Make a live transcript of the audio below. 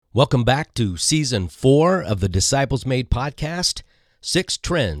Welcome back to Season 4 of the Disciples Made podcast, 6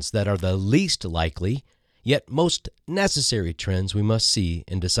 trends that are the least likely, yet most necessary trends we must see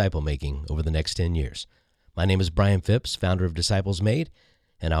in disciple making over the next 10 years. My name is Brian Phipps, founder of Disciples Made,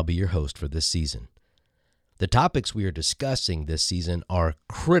 and I'll be your host for this season. The topics we are discussing this season are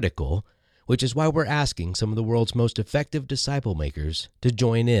critical, which is why we're asking some of the world's most effective disciple makers to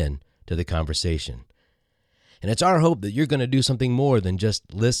join in to the conversation. And it's our hope that you're going to do something more than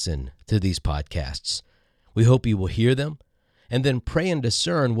just listen to these podcasts. We hope you will hear them and then pray and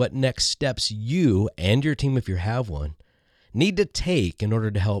discern what next steps you and your team, if you have one, need to take in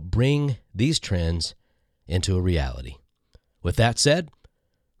order to help bring these trends into a reality. With that said,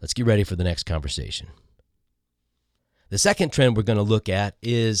 let's get ready for the next conversation. The second trend we're going to look at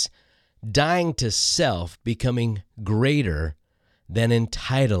is dying to self becoming greater than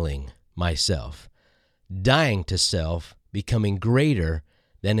entitling myself. Dying to self, becoming greater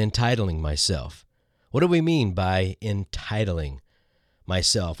than entitling myself. What do we mean by entitling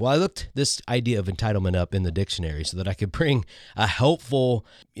myself? Well, I looked this idea of entitlement up in the dictionary so that I could bring a helpful,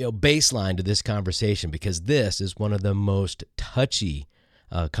 baseline to this conversation, because this is one of the most touchy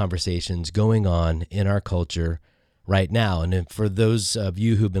conversations going on in our culture right now. And for those of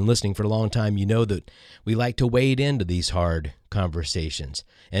you who've been listening for a long time, you know that we like to wade into these hard conversations.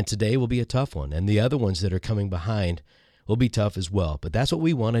 And today will be a tough one. And the other ones that are coming behind will be tough as well. But that's what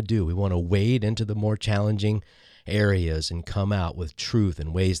we want to do. We want to wade into the more challenging areas and come out with truth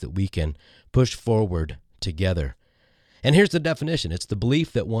and ways that we can push forward together. And here's the definition. It's the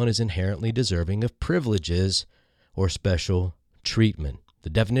belief that one is inherently deserving of privileges or special treatment. The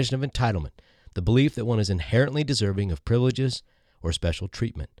definition of entitlement. The belief that one is inherently deserving of privileges or special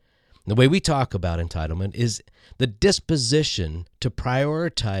treatment. The way we talk about entitlement is the disposition to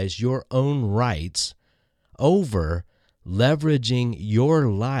prioritize your own rights over leveraging your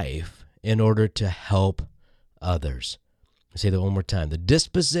life in order to help others. I'll say that one more time. The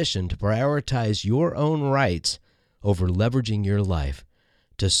disposition to prioritize your own rights over leveraging your life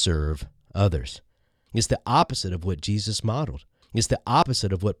to serve others. It's the opposite of what Jesus modeled. It's the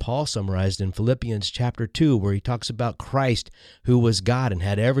opposite of what Paul summarized in Philippians chapter 2, where he talks about Christ, who was God and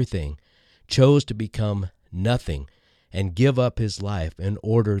had everything, chose to become nothing and give up his life in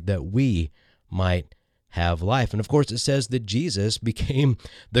order that we might have life. And of course, it says that Jesus became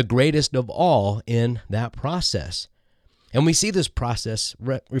the greatest of all in that process. And we see this process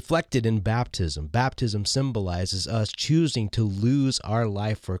reflected in baptism. Baptism symbolizes us choosing to lose our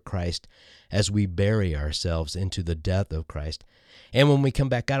life for Christ as we bury ourselves into the death of Christ. And when we come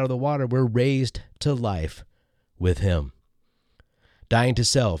back out of the water, we're raised to life with him. Dying to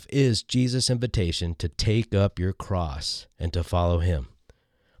self is Jesus' invitation to take up your cross and to follow him.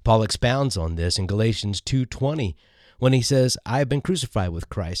 Paul expounds on this in Galatians 2:20 when he says, I have been crucified with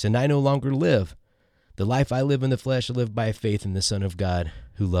Christ, and I no longer live. The life I live in the flesh, I live by faith in the Son of God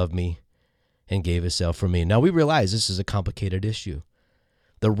who loved me and gave himself for me. Now we realize this is a complicated issue.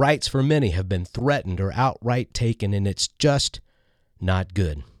 The rights for many have been threatened or outright taken, and it's just not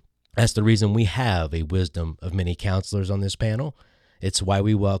good. That's the reason we have a wisdom of many counselors on this panel. It's why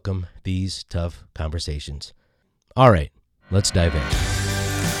we welcome these tough conversations. All right, let's dive in.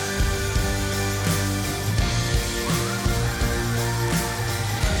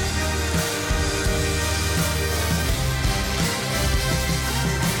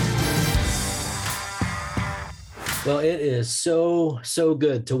 Well, it is so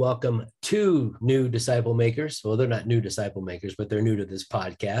good to welcome 2 new disciple makers. Well, they're not new disciple makers, but they're new to this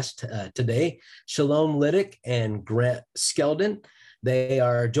podcast today. Shalom Liddick and Grant Skeldon. They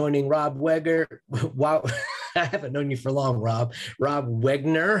are joining Rob Wegner. Wow, I haven't known you for long, Rob. Rob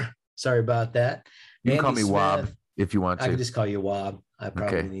Wegner. Sorry about that. You can call me Wob if you want to. I can just call you Wob. I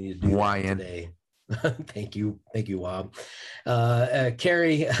probably need to do that today. Thank you, Wob.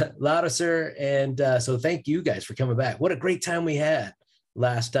 Carrie Laudiser, and so thank you guys for coming back. What a great time we had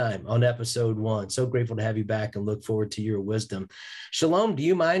last time on episode 1. So grateful to have you back and look forward to your wisdom. Shalom, do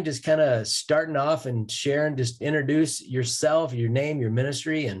you mind just kind of starting off and sharing, just introduce yourself, your name, your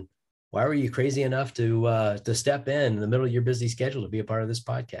ministry, and why were you crazy enough to step in the middle of your busy schedule to be a part of this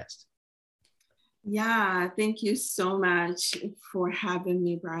podcast? Yeah, thank you so much for having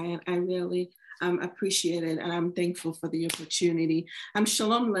me, Brian. I really appreciate it, and I'm thankful for the opportunity. I'm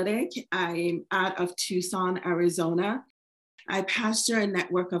Shalom Liddick. I'm out of Tucson, Arizona. I pastor a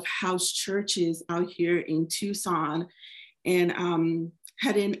network of house churches out here in Tucson, and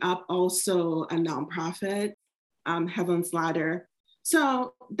heading up also a nonprofit, Heaven's Ladder.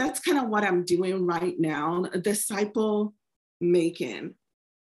 So that's kind of what I'm doing right now, disciple making.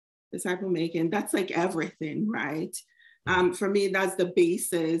 That's like everything, right? For me, that's the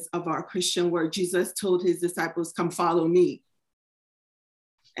basis of our Christian word. Jesus told his disciples, come follow me.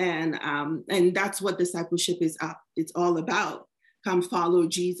 And that's what discipleship is it's all about. Come follow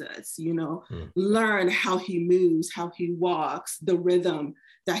Jesus, learn how he moves, how he walks, the rhythm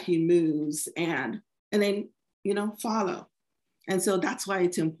that he moves, and then, follow. And so that's why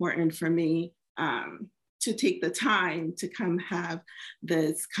it's important for me to take the time to come have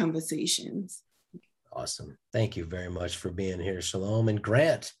these conversations. Awesome. Thank you very much for being here, Shalom. And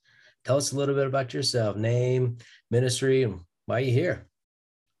Grant, tell us a little bit about yourself, name, ministry, and why you're here.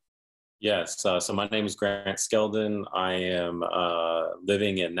 Yes. So my name is Grant Skeldon. I am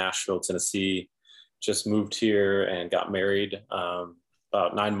living in Nashville, Tennessee. Just moved here and got married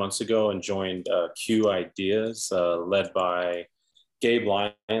about 9 months ago and joined Q Ideas, led by Gabe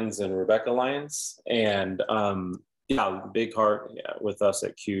Lyons and Rebecca Lyons. And big heart with us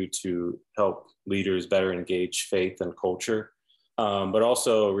at Q to help leaders better engage faith and culture, but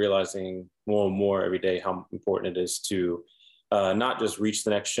also realizing more and more every day how important it is to not just reach the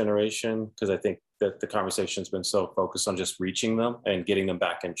next generation, because I think that the conversation's been so focused on just reaching them and getting them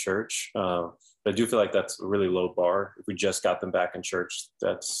back in church. But I do feel like that's a really low bar. If we just got them back in church,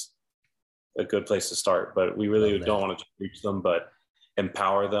 that's a good place to start. But we really don't want to just reach them, but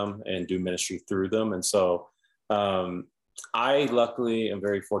empower them and do ministry through them. And so I luckily am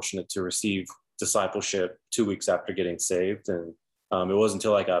very fortunate to receive discipleship 2 weeks after getting saved. And it wasn't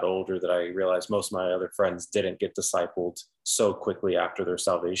until I got older that I realized most of my other friends didn't get discipled so quickly after their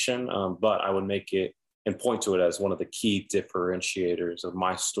salvation. But I would make it and point to it as one of the key differentiators of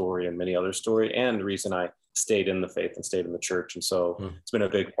my story and many other stories, and the reason I stayed in the faith and stayed in the church. And so it's been a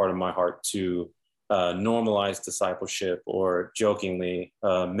big part of my heart to normalize discipleship, or jokingly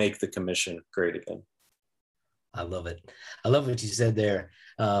make the commission great again. I love it. I love what you said there.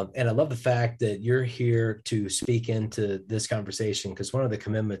 And I love the fact that you're here to speak into this conversation, because one of the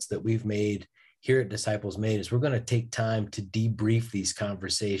commitments that we've made here at Disciples Made is we're going to take time to debrief these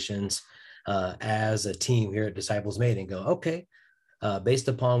conversations as a team here at Disciples Made and go, okay, based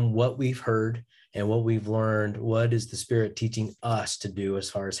upon what we've heard and what we've learned, what is the Spirit teaching us to do as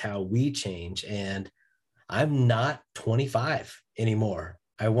far as how we change? And I'm not 25 anymore.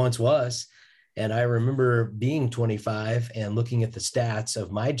 I once was. And I remember being 25 and looking at the stats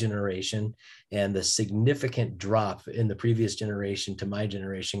of my generation and the significant drop in the previous generation to my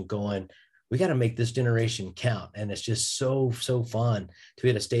generation, going, we got to make this generation count. And it's just so fun to be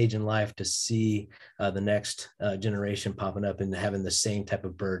at a stage in life to see the next generation popping up and having the same type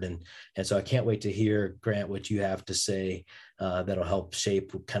of burden. And so I can't wait to hear, Grant, what you have to say that'll help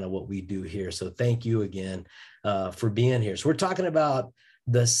shape kind of what we do here. So thank you again for being here. So we're talking about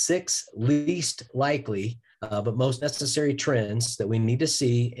the 6 least likely but most necessary trends that we need to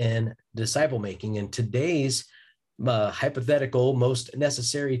see in disciple making. And today's hypothetical most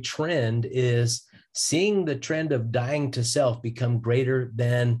necessary trend is seeing the trend of dying to self become greater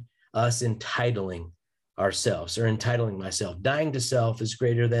than us entitling ourselves, or entitling myself. Dying to self is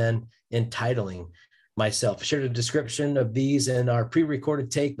greater than entitling myself. I shared a description of these in our pre-recorded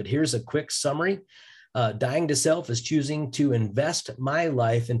take, but here's a quick summary. Dying to self is choosing to invest my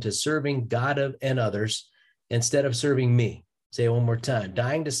life into serving God and others instead of serving me. Say it one more time.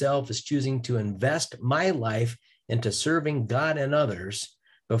 Dying to self is choosing to invest my life into serving God and others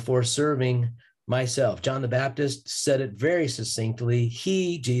before serving myself. John the Baptist said it very succinctly.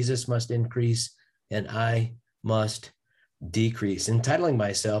 He, Jesus, must increase and I must decrease. Entitling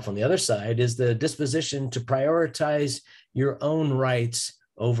myself, on the other side, is the disposition to prioritize your own rights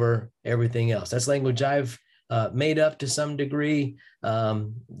over everything else. That's language I've made up to some degree,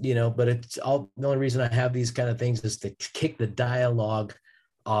 but it's all, the only reason I have these kind of things is to kick the dialogue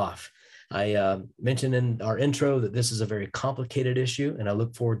off. I mentioned in our intro that this is a very complicated issue, and I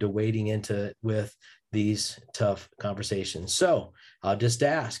look forward to wading into it with these tough conversations. So I'll just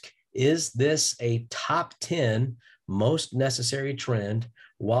ask, is this a top 10 most necessary trend?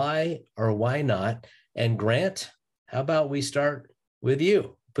 Why or why not? And Grant, how about we start with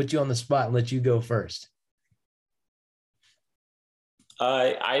you, put you on the spot and let you go first.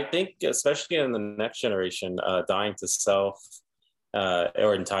 I think, especially in the next generation, dying to self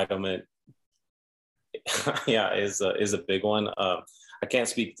or entitlement, is a big one. I can't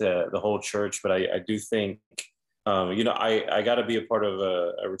speak to the whole church, but I do think, I got to be a part of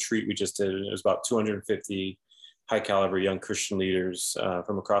a retreat we just did. It was about 250 high caliber young Christian leaders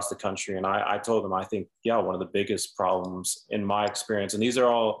from across the country. And I told them, I think, one of the biggest problems in my experience, and these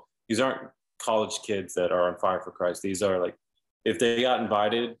aren't college kids that are on fire for Christ. These are like, if they got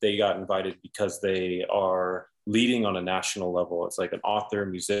invited because they are leading on a national level. It's like an author,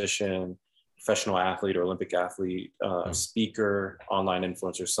 musician, professional athlete or Olympic athlete, a speaker, online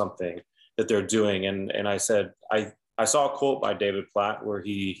influencer, something that they're doing. And I said, I saw a quote by David Platt where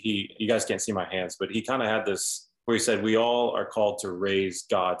he you guys can't see my hands, but he kind of had this where he said, we all are called to raise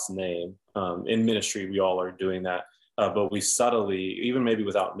God's name. In ministry, we all are doing that. But we subtly, even maybe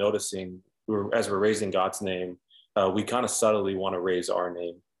without noticing, as we're raising God's name, we kind of subtly want to raise our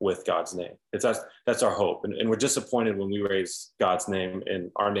name with God's name. That's our hope. And we're disappointed when we raise God's name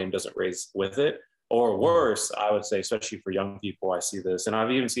and our name doesn't raise with it. Or worse, I would say, especially for young people, I see this. And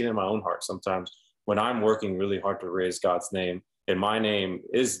I've even seen it in my own heart sometimes when I'm working really hard to raise God's name and my name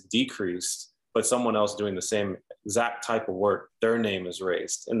is decreased, but someone else doing the same exact type of work, their name is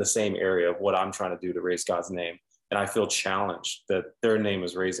raised in the same area of what I'm trying to do to raise God's name. And I feel challenged that their name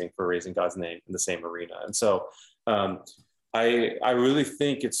is raising God's name in the same arena. And so I really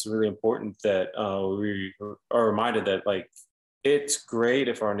think it's really important that we are reminded that, like, it's great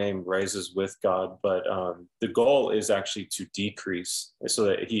if our name rises with God, but the goal is actually to decrease so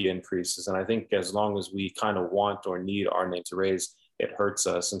that he increases. And I think as long as we kind of want or need our name to raise, it hurts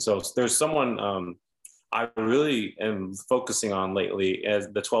us. And so there's someone I really am focusing on lately as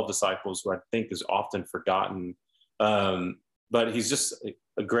the 12 disciples, who I think is often forgotten. But he's just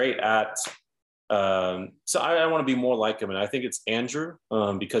great at, so I want to be more like him. And I think it's Andrew,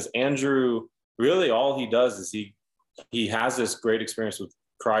 because Andrew, really all he does is he has this great experience with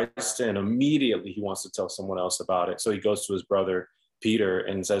Christ and immediately he wants to tell someone else about it. So he goes to his brother, Peter,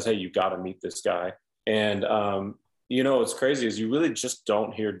 and says, hey, you've got to meet this guy. And, what's crazy is you really just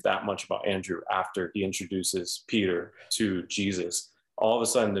don't hear that much about Andrew after he introduces Peter to Jesus. All of a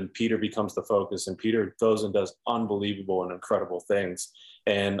sudden, then Peter becomes the focus and Peter goes and does unbelievable and incredible things.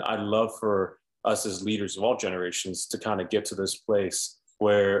 And I'd love for us as leaders of all generations to kind of get to this place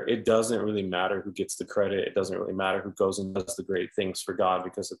where it doesn't really matter who gets the credit. It doesn't really matter who goes and does the great things for God,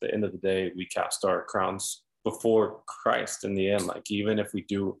 because at the end of the day, we cast our crowns before Christ in the end. Like, even if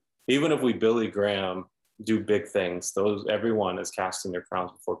we Billy Graham do big things, everyone is casting their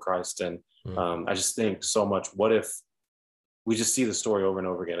crowns before Christ. And I just think so much, what if we just see the story over and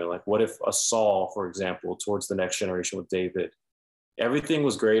over again? And like, what if a Saul, for example, towards the next generation with David, everything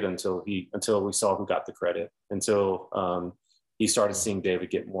was great until we saw who got the credit, until he started seeing David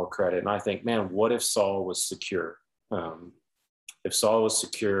get more credit. And I think, man, what if Saul was secure? If Saul was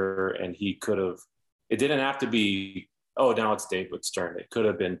secure and he could have, it didn't have to be, oh, now it's David's turn. It could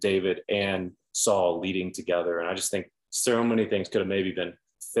have been David and Saul leading together. And I just think so many things could have maybe been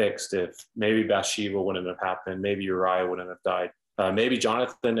fixed if maybe Bathsheba wouldn't have happened. Maybe Uriah wouldn't have died. Maybe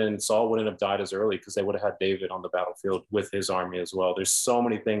Jonathan and Saul wouldn't have died as early because they would have had David on the battlefield with his army as well. There's so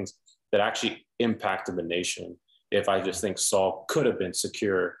many things that actually impacted the nation. If I just think Saul could have been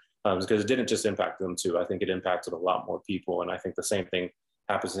secure, because it didn't just impact them too. I think it impacted a lot more people. And I think the same thing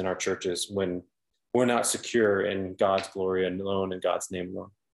happens in our churches when we're not secure in God's glory alone and God's name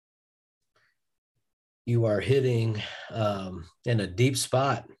alone. You are hitting in a deep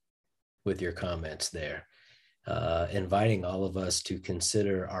spot with your comments there, inviting all of us to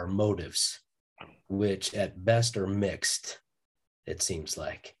consider our motives, which at best are mixed, it seems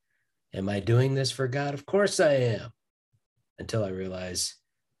like. Am I doing this for God? Of course I am. Until I realize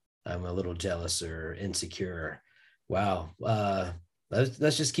I'm a little jealous or insecure. Wow.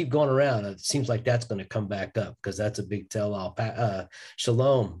 Let's just keep going around. It seems like that's going to come back up because that's a big tell-all.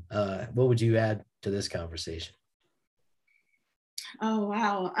 Shalom, what would you add to this conversation? Oh,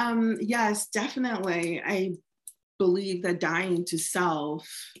 wow. Yes, definitely. I believe that dying to self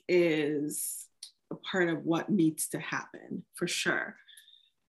is a part of what needs to happen, for sure.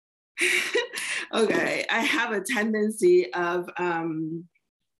 Okay, I have a tendency of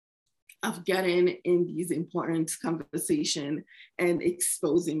getting in these important conversations and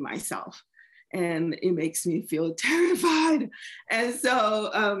exposing myself, and it makes me feel terrified. And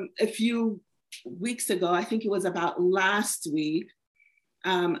so a few weeks ago, I think it was about last week,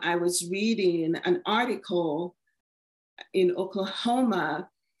 I was reading an article in Oklahoma.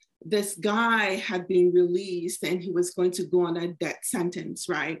 This guy had been released and he was going to go on a death sentence,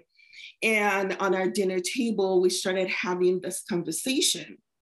 right? And on our dinner table, we started having this conversation.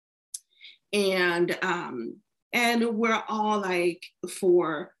 And we're all like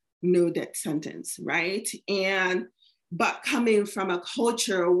for no death sentence, right? But coming from a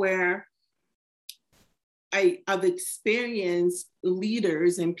culture where I've experienced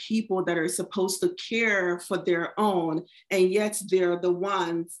leaders and people that are supposed to care for their own, and yet they're the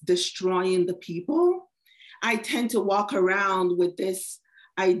ones destroying the people. I tend to walk around with this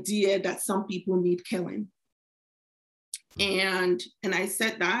idea that some people need killing. And I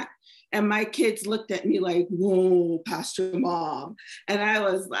said that And my kids looked at me like, whoa, Pastor Mom. And I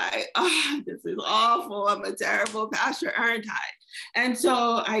was like, oh, this is awful. I'm a terrible pastor, aren't I? And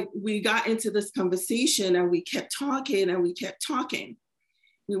so we got into this conversation and we kept talking and we kept talking.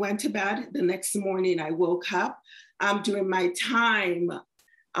 We went to bed. The next morning I woke up. During my time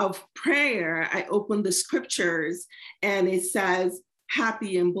of prayer, I opened the scriptures and it says,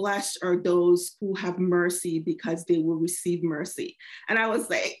 happy and blessed are those who have mercy because they will receive mercy. And I was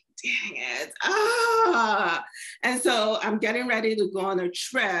like, dang it. And so I'm getting ready to go on a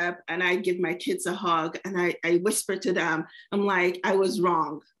trip and I give my kids a hug and I whisper to them, I'm like, I was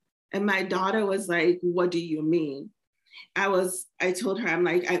wrong. And my daughter was like, what do you mean? I told her, I'm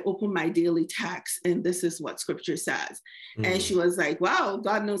like, I opened my daily text and this is what scripture says. And she was like, wow,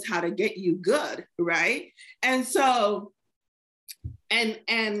 God knows how to get you good, right? And so, and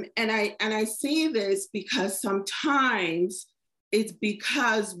I say this because sometimes it's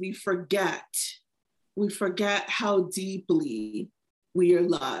because we forget how deeply we are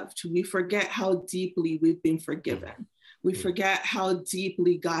loved. We forget how deeply we've been forgiven. We forget how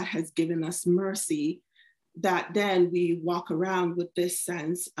deeply God has given us mercy, that then we walk around with this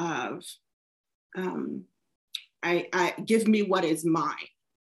sense of, I give me what is mine.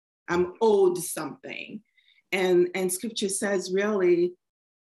 I'm owed something. And scripture says, really,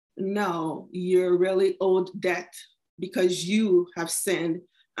 no, you're really owed debt because you have sinned.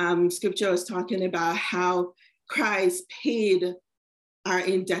 Scripture was talking about how Christ paid our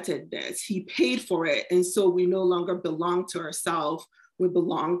indebtedness. He paid for it. And so we no longer belong to ourselves. We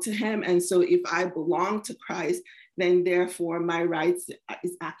belong to him. And so if I belong to Christ, then therefore my rights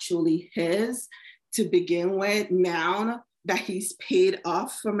is actually his to begin with, now that he's paid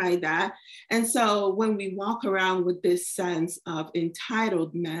off for my debt. And so when we walk around with this sense of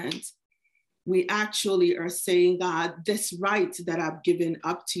entitlement, we actually are saying, God, this right that I've given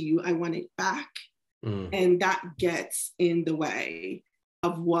up to you, I want it back. And that gets in the way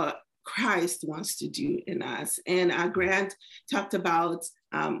of what Christ wants to do in us. And Grant talked about,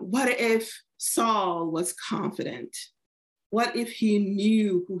 what if Saul was confident? What if he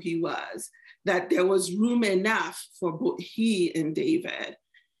knew who he was, that there was room enough for both he and David?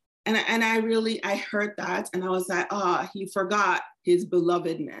 And I heard that and I was like, he forgot his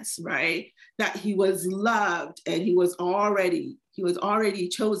belovedness, right? That he was loved and he was already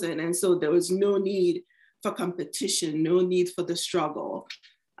chosen. And so there was no need for competition, no need for the struggle.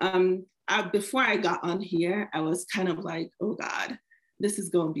 Before I got on here, I was kind of like, oh God, this is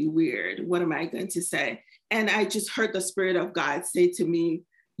going to be weird. What am I going to say? And I just heard the Spirit of God say to me,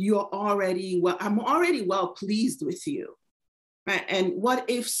 I'm already well pleased with you. Right? And what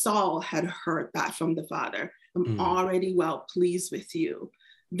if Saul had heard that from the Father? I'm already well pleased with you.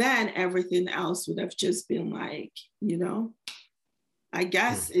 Then everything else would have just been like, I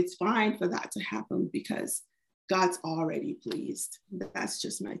guess it's fine for that to happen because God's already pleased. That's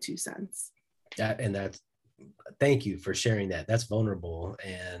just my 2 cents. Thank you for sharing that. That's vulnerable.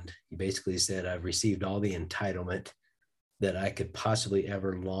 And you basically said, I've received all the entitlement that I could possibly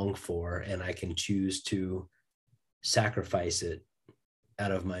ever long for, and I can choose to sacrifice it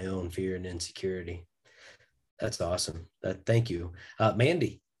out of my own fear and insecurity. That's awesome. Thank you.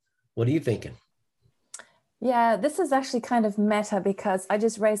 Mandy, what are you thinking? Yeah, this is actually kind of meta because I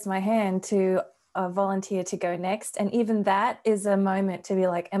just raised my hand to volunteer to go next. And even that is a moment to be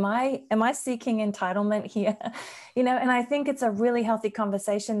like, am I seeking entitlement here? And I think it's a really healthy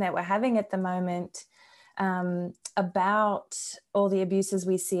conversation that we're having at the moment about all the abuses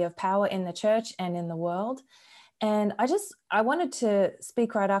we see of power in the church and in the world. And I wanted to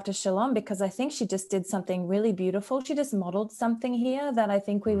speak right after Shalom because I think she just did something really beautiful. She just modeled something here that I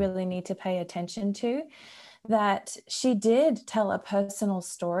think we really need to pay attention to, that she did tell a personal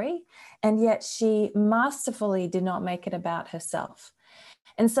story, and yet she masterfully did not make it about herself.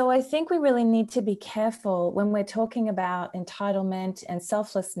 And so I think we really need to be careful when we're talking about entitlement and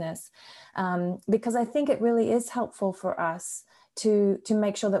selflessness, because I think it really is helpful for us to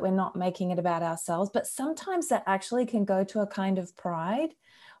make sure that we're not making it about ourselves. But sometimes that actually can go to a kind of pride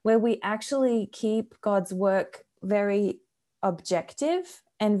where we actually keep God's work very objective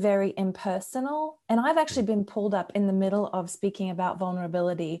and very impersonal. And I've actually been pulled up in the middle of speaking about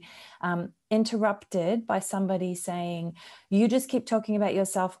vulnerability, interrupted by somebody saying, you just keep talking about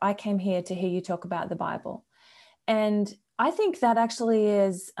yourself. I came here to hear you talk about the Bible. And I think that actually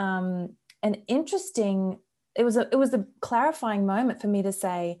is an interesting, it was a clarifying moment for me to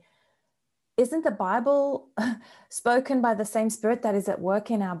say, isn't the Bible spoken by the same Spirit that is at work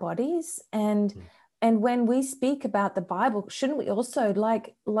in our bodies? And And when we speak about the Bible, shouldn't we also,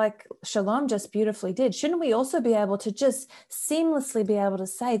 like Shalom just beautifully did, shouldn't we also be able to just seamlessly be able to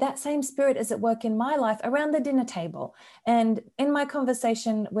say that same Spirit is at work in my life around the dinner table and in my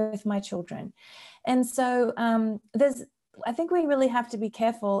conversation with my children? And so I think we really have to be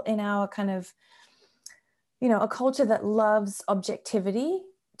careful in our kind of, a culture that loves objectivity,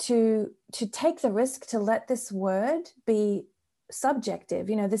 to take the risk to let this word be subjective,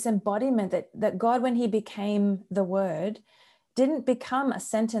 this embodiment that God, when he became the word, didn't become a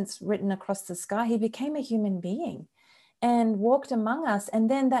sentence written across the sky. He became a human being and walked among us.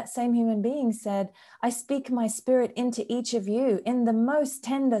 And then that same human being said, I speak my Spirit into each of you in the most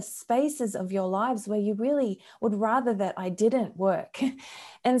tender spaces of your lives where you really would rather that I didn't work.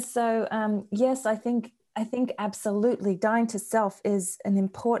 And so, yes, I think absolutely dying to self is an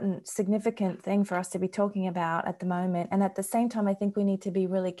important, significant thing for us to be talking about at the moment. And at the same time, I think we need to be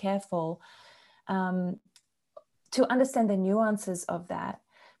really careful to understand the nuances of that,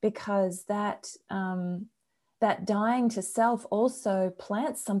 because that dying to self also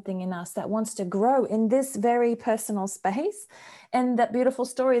plants something in us that wants to grow in this very personal space. And that beautiful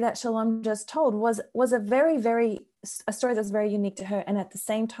story that Shalom just told was a very, a story that's very unique to her. And at the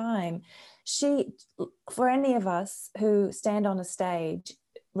same time, for any of us who stand on a stage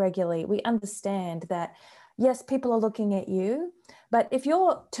regularly, we understand that, yes, people are looking at you, but if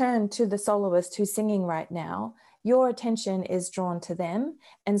you're turned to the soloist who's singing right now, your attention is drawn to them.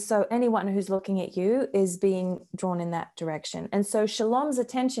 And so anyone who's looking at you is being drawn in that direction. And so Shalom's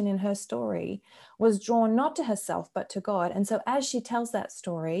attention in her story was drawn not to herself, but to God. And so as she tells that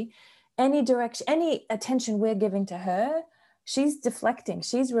story, any attention we're giving to her, she's deflecting,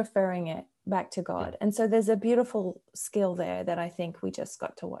 she's referring it back to God. And so there's a beautiful skill there that I think we just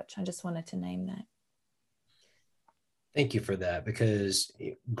got to watch. I just wanted to name that. Thank you for that, because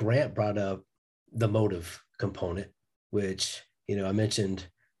Grant brought up the motive component, which, I mentioned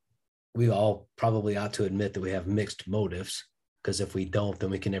we all probably ought to admit that we have mixed motives, because if we don't, then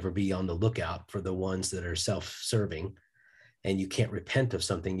we can never be on the lookout for the ones that are self-serving, and you can't repent of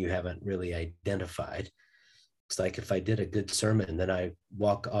something you haven't really identified. It's like if I did a good sermon, then I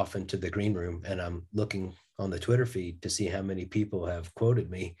walk off into the green room and I'm looking on the Twitter feed to see how many people have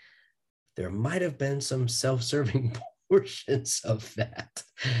quoted me. There might have been some self-serving portions of that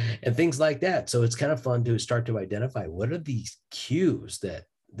and things like that. So it's kind of fun to start to identify what are these cues that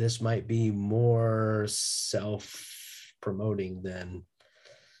this might be more self-promoting than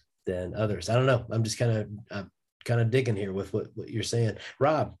others. I don't know. I'm just kind of digging here with what you're saying.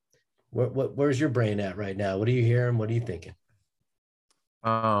 Rob, where's your brain at right now? What are you hearing? What are you thinking?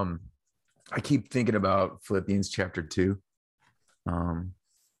 I keep thinking about Philippians chapter 2.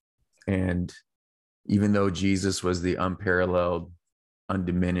 And even though Jesus was the unparalleled,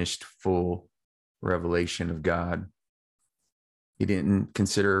 undiminished, full revelation of God, he didn't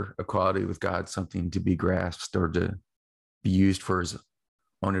consider equality with God something to be grasped or to be used for his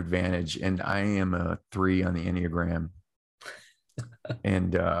own advantage. And I am a 3 on the Enneagram.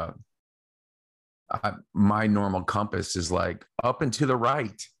 And my normal compass is like up and to the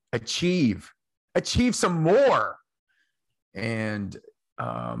right, achieve some more. And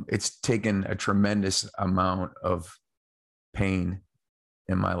it's taken a tremendous amount of pain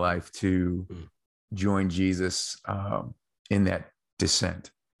in my life to join Jesus in that descent.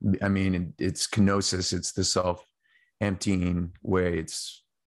 I mean, it's kenosis, it's the self-emptying way. It's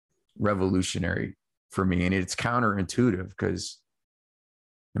revolutionary for me. And it's counterintuitive because,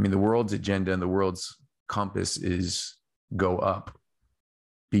 the world's agenda and the world's compass is go up,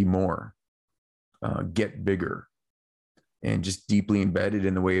 be more, get bigger. And just deeply embedded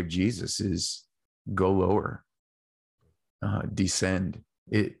in the way of Jesus is go lower, descend.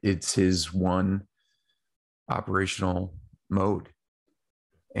 It's his one operational mode.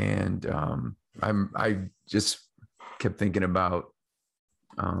 And I just kept thinking about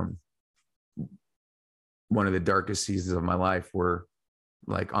one of the darkest seasons of my life where,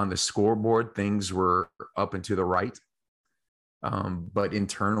 like, on the scoreboard, things were up and to the right. But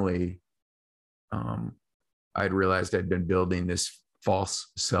internally, I'd realized I'd been building this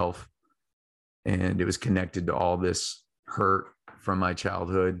false self, and it was connected to all this hurt from my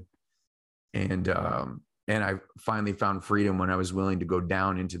childhood. And I finally found freedom when I was willing to go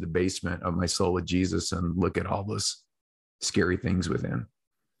down into the basement of my soul with Jesus and look at all those scary things within.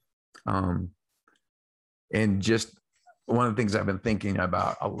 And just one of the things I've been thinking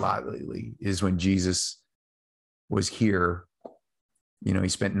about a lot lately is when Jesus was here, he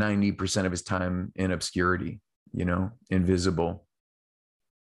spent 90% of his time in obscurity, invisible.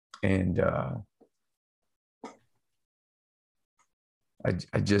 And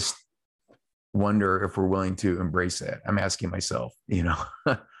I just wonder if we're willing to embrace that. I'm asking myself,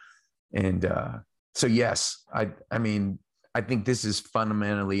 and so yes, I mean, I think this is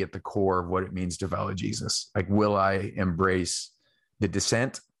fundamentally at the core of what it means to follow Jesus. Like, will I embrace the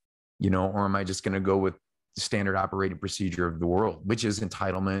dissent, or am I just going to go with the standard operating procedure of the world, which is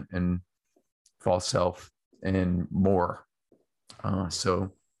entitlement and false self and more.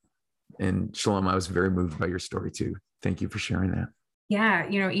 And Shalom, I was very moved by your story too. Thank you for sharing that. Yeah,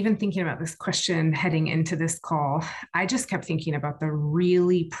 even thinking about this question heading into this call, I just kept thinking about the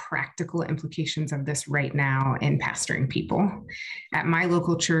really practical implications of this right now in pastoring people at my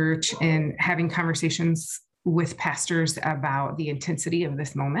local church and having conversations with pastors about the intensity of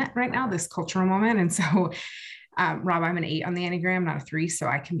this moment right now, this cultural moment. And so, Rob, I'm an 8 on the Enneagram, not a 3, so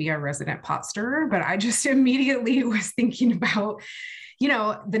I can be our resident pot stirrer. But I just immediately was thinking about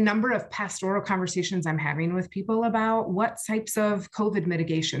the number of pastoral conversations I'm having with people about what types of COVID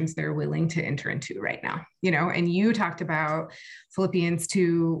mitigations they're willing to enter into right now, and you talked about Philippians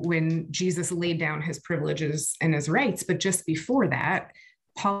 2, when Jesus laid down his privileges and his rights. But just before that,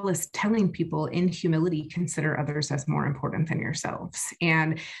 Paul is telling people in humility, consider others as more important than yourselves.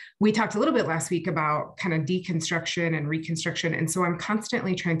 And we talked a little bit last week about kind of deconstruction and reconstruction. And so I'm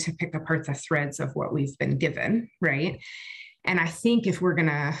constantly trying to pick apart the threads of what we've been given, right? And I think if we're going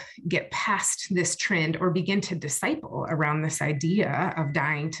to get past this trend or begin to disciple around this idea of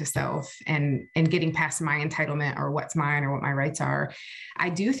dying to self and getting past my entitlement or what's mine or what my rights are, I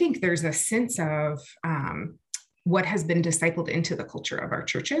do think there's a sense of what has been discipled into the culture of our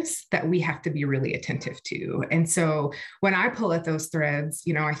churches that we have to be really attentive to. And so when I pull at those threads,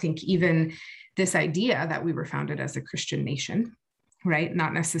 I think even this idea that we were founded as a Christian nation, right?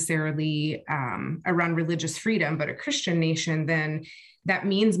 Not necessarily around religious freedom, but a Christian nation, then that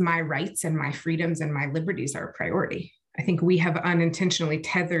means my rights and my freedoms and my liberties are a priority. I think we have unintentionally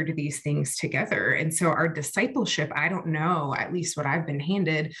tethered these things together. And so our discipleship, I don't know, at least what I've been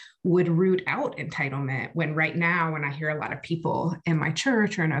handed, would root out entitlement, when right now, when I hear a lot of people in my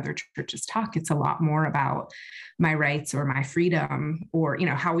church or in other churches talk, it's a lot more about my rights or my freedom, or,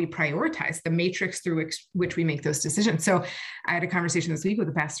 how we prioritize the matrix through which we make those decisions. So I had a conversation this week with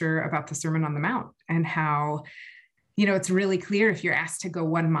a pastor about the Sermon on the Mount and how it's really clear if you're asked to go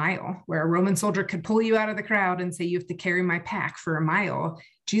 1 mile, where a Roman soldier could pull you out of the crowd and say, you have to carry my pack for a mile.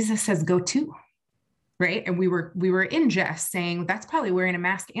 Jesus says, go 2, right? And we were in jest saying, that's probably wearing a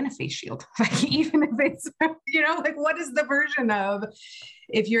mask and a face shield. Like, even if it's, what is the version of,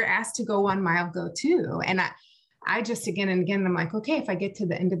 if you're asked to go 1 mile, go 2. And I just, again and again, I'm like, okay, if I get to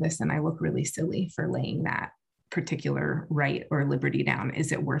the end of this and I look really silly for laying that particular right or liberty down,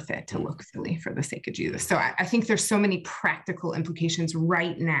 is it worth it to look silly for the sake of Jesus? So I think there's so many practical implications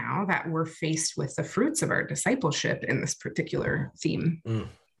right now that we're faced with the fruits of our discipleship in this particular theme.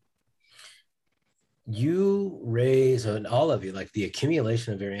 You raise, and all of you, like the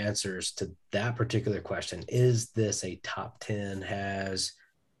accumulation of your answers to that particular question, is this a top 10, has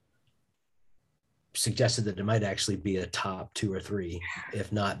suggested that it might actually be a top 2 or 3,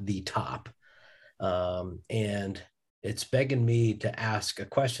 if not the top. And it's begging me to ask a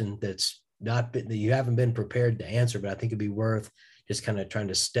question that's not been, that you haven't been prepared to answer, but I think it'd be worth just kind of trying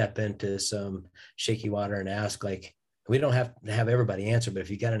to step into some shaky water and ask, like, we don't have to have everybody answer, but if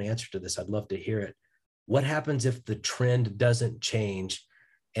you got an answer to this, I'd love to hear it. What happens if the trend doesn't change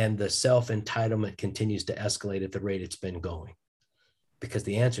and the self-entitlement continues to escalate at the rate it's been going? Because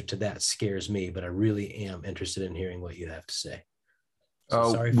the answer to that scares me, but I really am interested in hearing what you have to say.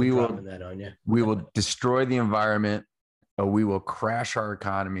 So sorry for dropping that on you. We will destroy the environment. We will crash our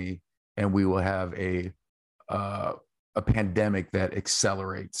economy, and we will have a pandemic that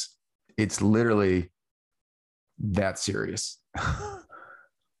accelerates. It's literally that serious.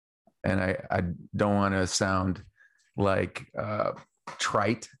 And I don't want to sound like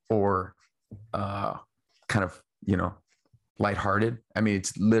trite or kind of, lighthearted. I mean,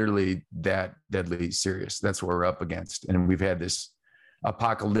 it's literally that deadly serious. That's what we're up against. And we've had this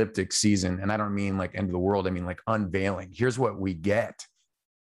apocalyptic season, and I don't mean like end of the world, I mean like unveiling. Here's what we get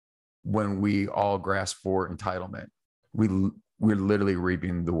when we all grasp for entitlement. We're literally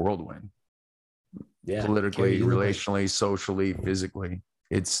reaping the whirlwind. Yeah, politically, relationally, socially, physically.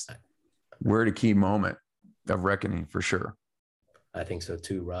 We're at a key moment of reckoning for sure. I think so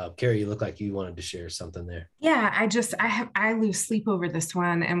too, Rob. Carrie, you look like you wanted to share something there. Yeah, I lose sleep over this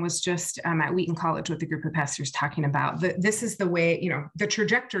one, and was just at Wheaton College with a group of pastors talking about this is the way, the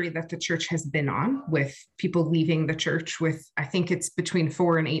trajectory that the church has been on, with people leaving the church, with, I think it's between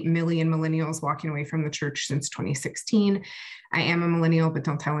 4 and 8 million millennials walking away from the church since 2016. I am a millennial, but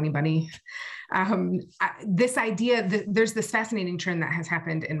don't tell anybody. This idea that there's this fascinating trend that has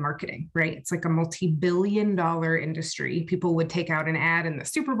happened in marketing, right? It's like a multi-billion-dollar industry. People would take out an ad in the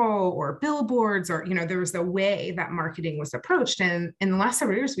Super Bowl or billboards, or, there was a way that marketing was approached. And in the last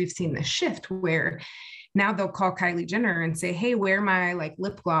several years, we've seen this shift where now they'll call Kylie Jenner and say, hey, wear my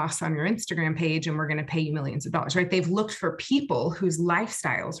lip gloss on your Instagram page, and we're going to pay you millions of dollars, right? They've looked for people whose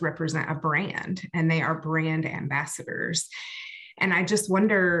lifestyles represent a brand, and they are brand ambassadors. And I just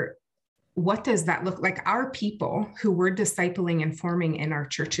wonder, what does that look like? Our people who we're discipling and forming in our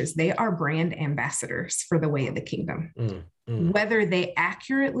churches, they are brand ambassadors for the way of the kingdom. Whether they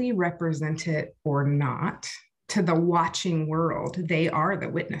accurately represent it or not, to the watching world, they are the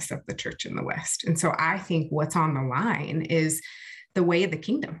witness of the church in the West. And so I think what's on the line is the way of the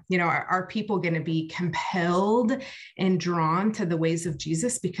kingdom. Are people going to be compelled and drawn to the ways of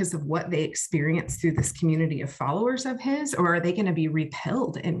Jesus because of what they experience through this community of followers of his, or are they going to be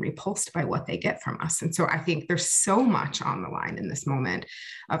repelled and repulsed by what they get from us? And so I think there's so much on the line in this moment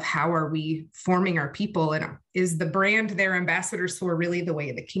of how are we forming our people, and is the brand they're ambassadors for really the way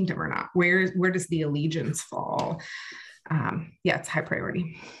of the kingdom or not? Where does the allegiance fall? It's high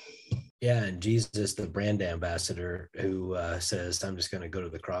priority. Yeah, and Jesus, the brand ambassador, who says, "I'm just going to go to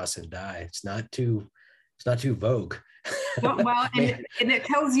the cross and die." It's not too vogue. Well, and it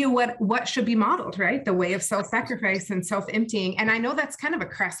tells you what should be modeled, right? The way of self-sacrifice and self-emptying. And I know that's kind of a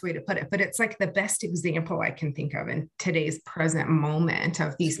crass way to put it, but it's like the best example I can think of in today's present moment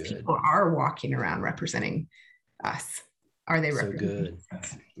of these people are walking around representing us. Are they representing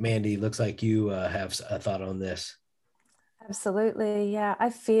us? Mandy, looks like you have a thought on this. Absolutely. Yeah. I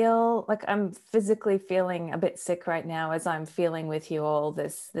feel like I'm physically feeling a bit sick right now as I'm feeling with you all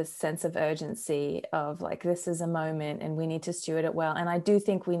this sense of urgency of this is a moment and we need to steward it well. And I do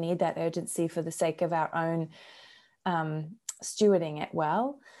think we need that urgency for the sake of our own stewarding it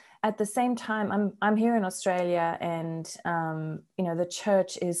well. At the same time, I'm here in Australia, and the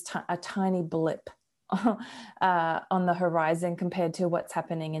church is a tiny blip on the horizon compared to what's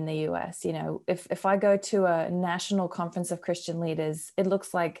happening in the US. If I go to a national conference of Christian leaders, it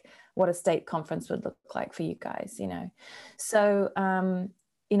looks like what a state conference would look like for you guys, So,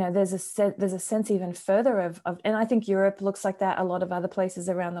 there's a sense even further of, and I think Europe looks like that. A lot of other places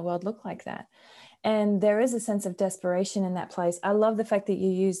around the world look like that. And there is a sense of desperation in that place. I love the fact that you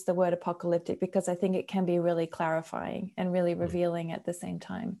use the word apocalyptic, because I think it can be really clarifying and really revealing at the same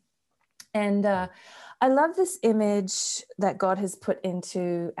time. And I love this image that God has put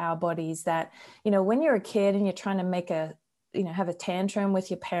into our bodies that, when you're a kid and you're trying to make have a tantrum with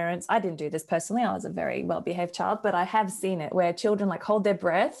your parents. I didn't do this personally. I was a very well-behaved child, but I have seen it where children hold their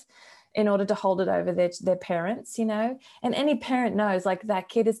breath in order to hold it over their parents, and any parent knows that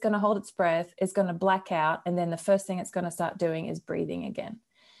kid is going to hold its breath, is going to black out. And then the first thing it's going to start doing is breathing again.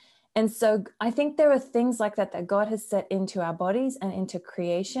 And so I think there are things like that God has set into our bodies and into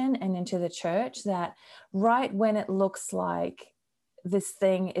creation and into the church, that right when it looks like this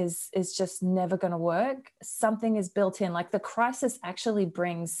thing is just never going to work, something is built in. The crisis actually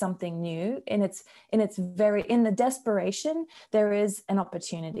brings something new, and in the desperation, there is an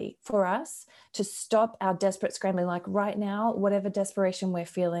opportunity for us to stop our desperate scrambling. Right now, whatever desperation we're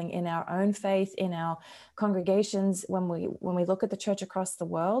feeling in our own faith, in our congregations, when we look at the church across the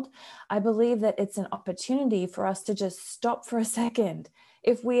world, I believe that it's an opportunity for us to just stop for a second.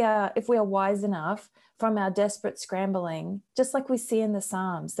 If we are wise enough, from our desperate scrambling, just like we see in the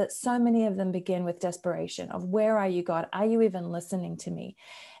Psalms, that so many of them begin with desperation of, where are you, God? Are you even listening to me?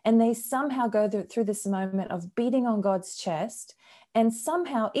 And they somehow go through this moment of beating on God's chest. And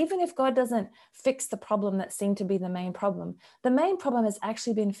somehow, even if God doesn't fix the problem that seemed to be the main problem has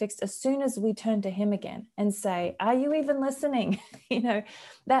actually been fixed as soon as we turn to him again and say, are you even listening?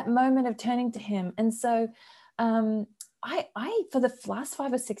 That moment of turning to him. And so, I for the last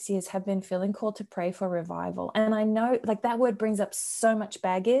 5 or 6 years have been feeling called to pray for revival. And I know that word brings up so much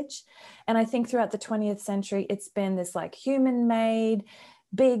baggage. And I think throughout the 20th century, it's been this human-made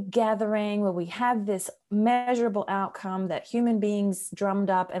big gathering where we have this measurable outcome that human beings drummed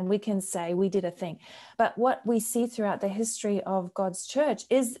up, and we can say we did a thing. But what we see throughout the history of God's church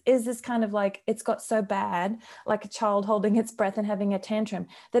is this kind of it's got so bad, like a child holding its breath and having a tantrum,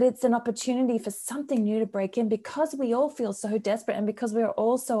 that it's an opportunity for something new to break in, because we all feel so desperate, and because we're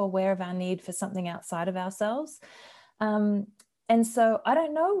all so aware of our need for something outside of ourselves. And so I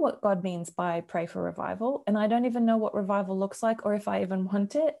don't know what God means by pray for revival. And I don't even know what revival looks like or if I even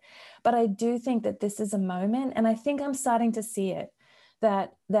want it. But I do think that this is a moment. And I think I'm starting to see it,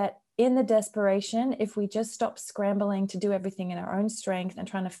 that in the desperation, if we just stop scrambling to do everything in our own strength and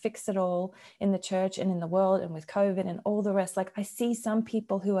trying to fix it all in the church and in the world and with COVID and all the rest, like I see some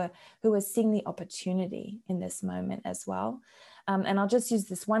people who are seeing the opportunity in this moment as well. And I'll just use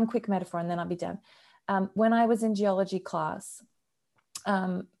this one quick metaphor and then I'll be done. When I was in geology class,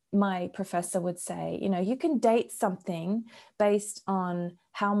 my professor would say, you know, you can date something based on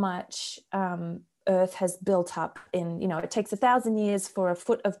how much Earth has built up in, you know, it takes 1,000 years for a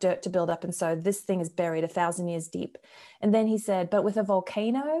foot of dirt to build up. And so this thing is buried 1,000 years deep. And then he said, but with a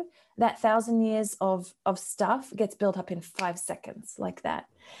volcano, that 1,000 years of stuff gets built up in 5 seconds like that.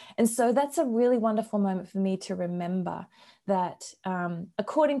 And so that's a really wonderful moment for me to remember that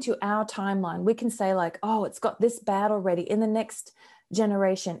according to our timeline, we can say like, oh, it's got this bad already. In the next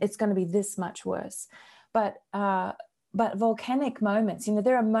generation, it's going to be this much worse. But volcanic moments, you know,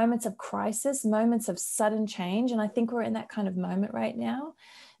 there are moments of crisis, moments of sudden change. And I think we're in that kind of moment right now,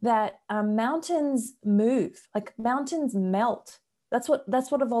 that mountains move, like mountains melt. That's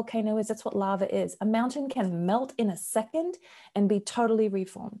what a volcano is. That's what lava is. A mountain can melt in a second and be totally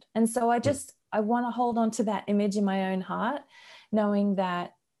reformed. And so I want to hold on to that image in my own heart, knowing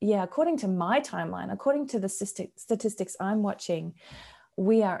that, yeah, according to my timeline, according to the statistics I'm watching,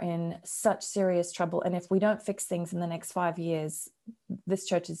 we are in such serious trouble. And if we don't fix things in the next 5 years, this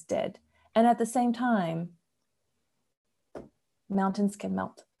church is dead. And at the same time, mountains can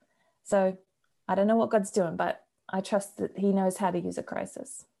melt. So I don't know what God's doing, but I trust that he knows how to use a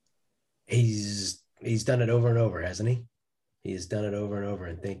crisis. He's done it over and over, hasn't he? He's done it over and over,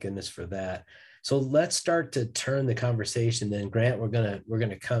 and thank goodness for that. So let's start to turn the conversation then. Grant, we're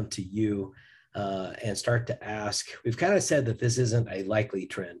gonna come to you and start to ask. We've kind of said that this isn't a likely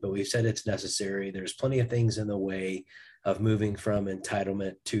trend, but we've said it's necessary. There's plenty of things in the way of moving from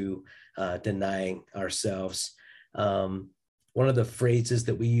entitlement to denying ourselves. One of the phrases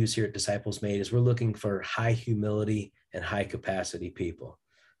that we use here at Disciples Made is we're looking for high humility and high capacity people.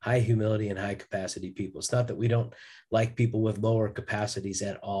 High humility and high capacity people. It's not that we don't like people with lower capacities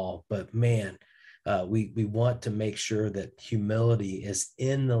at all, but man, we want to make sure that humility is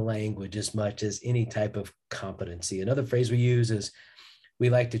in the language as much as any type of competency. Another phrase we use is we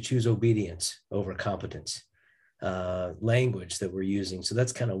like to choose obedience over competence, language that we're using. So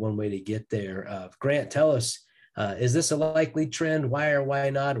that's kind of one way to get there. Grant, tell us, is this a likely trend? Why or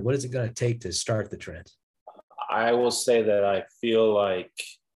why not? What is it going to take to start the trend? I will say that I feel like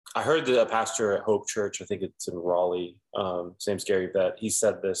I heard a pastor at Hope Church, I think it's in Raleigh, his name's Gary Vett. He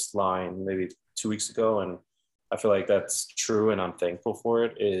said this line maybe 2 weeks ago, and I feel like that's true, and I'm thankful for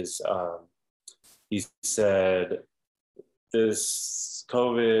it, is he said this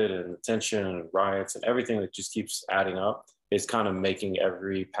COVID and the tension and riots and everything that just keeps adding up is kind of making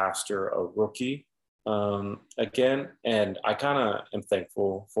every pastor a rookie again. And I kind of am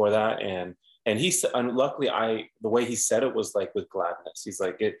thankful for that. And he said, and luckily the way he said it was like with gladness. He's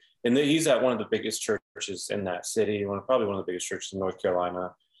like it, and he's at one of the biggest churches in that city, probably one of the biggest churches in North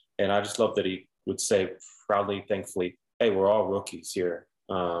Carolina. And I just love that he would say proudly, thankfully, hey, we're all rookies here.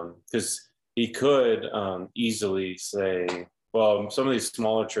 Because he could easily say, well, some of these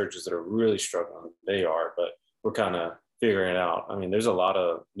smaller churches that are really struggling, they are, but we're kind of figuring it out. I mean, there's a lot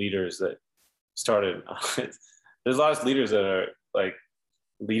of leaders that started, there's a lot of leaders that are like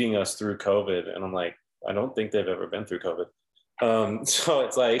leading us through COVID. And I'm like, I don't think they've ever been through COVID. So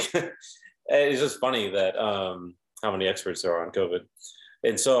it's like, it's just funny that how many experts there are on COVID.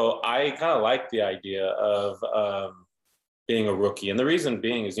 And so I kind of like the idea of being a rookie. And the reason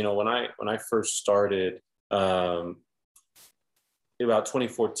being is, you know, when I first started, about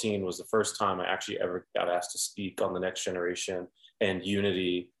 2014 was the first time I actually ever got asked to speak on the next generation and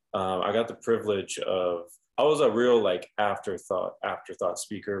unity. I got the privilege of, I was a real like afterthought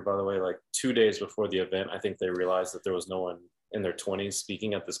speaker, by the way. Like 2 days before the event, I think they realized that there was no one in their 20s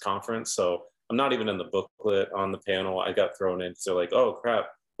speaking at this conference. So I'm not even in the booklet on the panel. I got thrown in. So like, oh crap,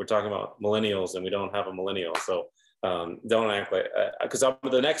 we're talking about millennials and we don't have a millennial. So don't act like, because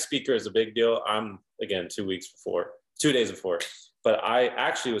the next speaker is a big deal. I'm again 2 days before. But I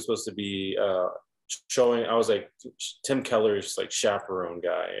actually was supposed to be showing, I was like Tim Keller's like chaperone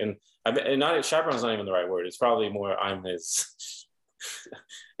guy. And chaperone's not even the right word. It's probably more I'm his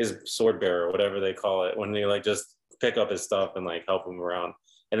sword bearer, whatever they call it, when they like just pick up his stuff and like help him around.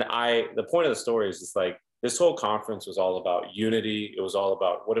 And the point of the story is just like, this whole conference was all about unity. It was all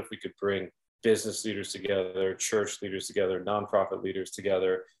about what if we could bring business leaders together, church leaders together, nonprofit leaders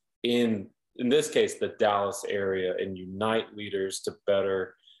together in in this case, the Dallas area, and unite leaders to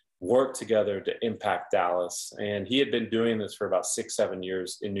better work together to impact Dallas. And he had been doing this for about 6-7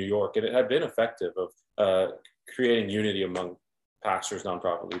 years in New York, and it had been effective of creating unity among pastors,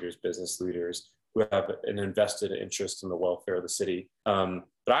 nonprofit leaders, business leaders who have an invested interest in the welfare of the city. But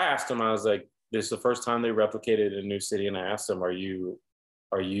I asked him, I was like, this is the first time they replicated a new city. And I asked him, are you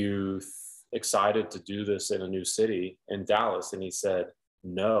excited to do this in a new city in Dallas? And he said,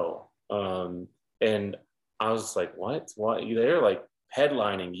 no. And I was like, what? They're like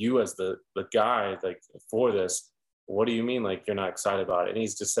headlining you as the guy like for this. What do you mean? Like, you're not excited about it? And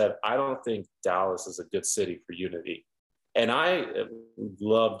he's just said, I don't think Dallas is a good city for unity. And I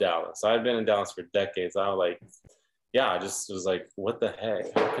love Dallas. I've been in Dallas for decades. I was like, I just was like, what the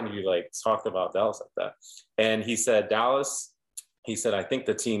heck? How can you like talk about Dallas like that? And he said, Dallas, he said, I think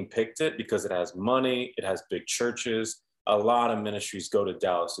the team picked it because it has money, it has big churches. A lot of ministries go to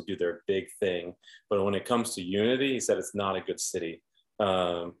Dallas to do their big thing. But when it comes to unity, he said, it's not a good city.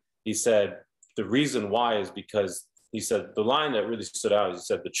 He said, the reason why is because he said, the line that really stood out is he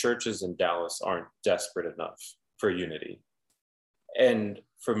said, the churches in Dallas aren't desperate enough for unity. And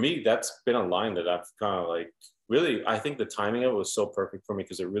for me, that's been a line that I've kind of like, really, I think the timing of it was so perfect for me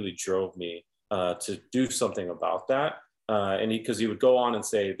because it really drove me to do something about that. And because he would go on and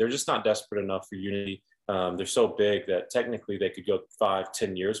say, they're just not desperate enough for unity. They're so big that technically they could go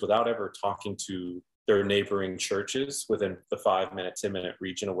 5-10 years without ever talking to their neighboring churches within the 5-minute, 10-minute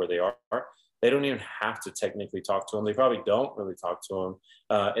region of where they are. They don't even have to technically talk to them. They probably don't really talk to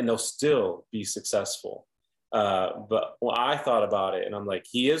them, and they'll still be successful. But when I thought about it, and I'm like,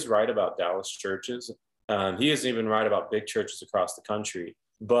 he is right about Dallas churches. He isn't even right about big churches across the country,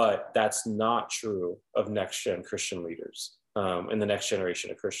 but that's not true of next-gen Christian leaders and the next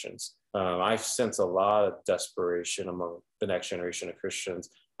generation of Christians. I sense a lot of desperation among the next generation of Christians.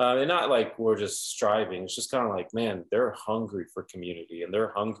 And not like we're just striving. It's just kind of like, man, they're hungry for community and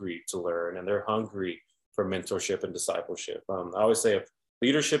they're hungry to learn and they're hungry for mentorship and discipleship. I always say if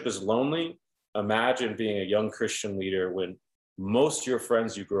leadership is lonely, imagine being a young Christian leader when most of your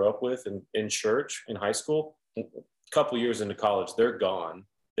friends you grew up with in church, in high school, a couple years into college, they're gone.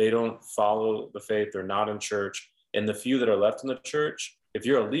 They don't follow the faith. They're not in church. And the few that are left in the church, if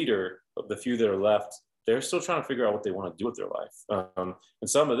you're a leader of the few that are left, they're still trying to figure out what they want to do with their life. And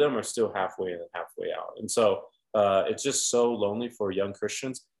some of them are still halfway in and halfway out. And so it's just so lonely for young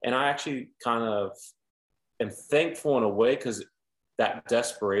Christians. And I actually kind of am thankful in a way because that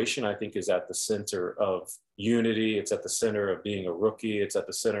desperation, I think, is at the center of unity. It's at the center of being a rookie. It's at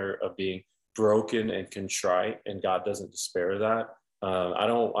the center of being broken and contrite. And God doesn't despair that. I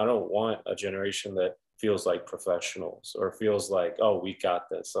don't want a generation that feels like professionals or feels like, oh, we got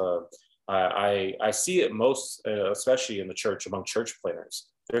this. I see it most, especially in the church, among church planners.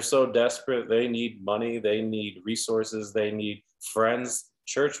 They're so desperate. They need money. They need resources. They need friends.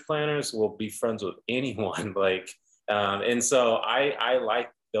 Church planners will be friends with anyone. And so I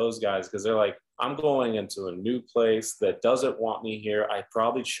like those guys because they're like, I'm going into a new place that doesn't want me here. I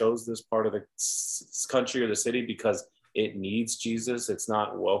probably chose this part of the country or the city because it needs Jesus. It's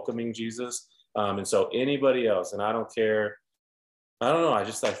not welcoming Jesus. And so anybody else, and I don't care. I don't know. I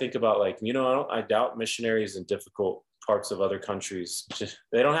think about I doubt missionaries in difficult parts of other countries,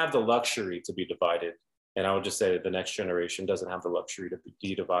 they don't have the luxury to be divided. And I would just say that the next generation doesn't have the luxury to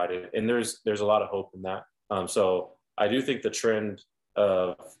be divided. And there's a lot of hope in that. So I do think the trend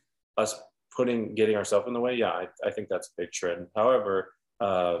of us getting ourselves in the way, I think that's a big trend. However,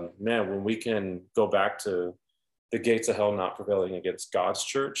 when we can go back to the gates of hell not prevailing against God's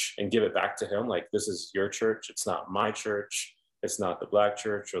church and give it back to him, like, this is your church. It's not my church. It's not the black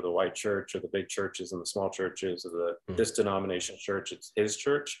church or the white church or the big churches and the small churches or this denomination church. It's his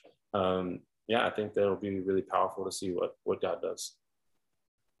church. I think that'll be really powerful to see what God does.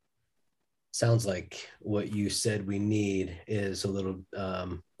 Sounds like what you said we need is a little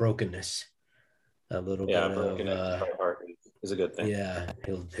brokenness, a little bit of heart is a good thing. Yeah,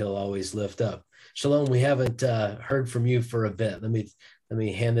 he'll always lift up. Shalom, we haven't heard from you for a bit. Let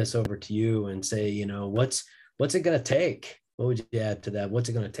me hand this over to you and say, what's it going to take? What would you add to that? What's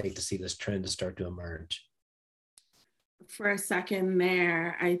it going to take to see this trend to start to emerge? For a second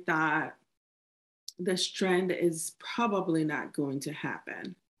there, I thought this trend is probably not going to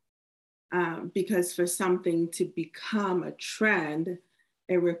happen. Because for something to become a trend,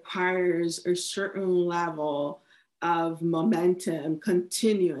 it requires a certain level of momentum,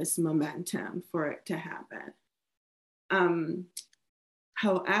 continuous momentum for it to happen.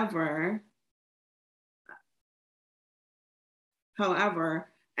 However,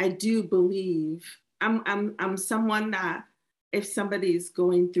 I do believe I'm someone that if somebody is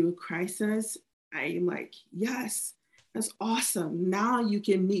going through a crisis, I'm like, yes, that's awesome. Now you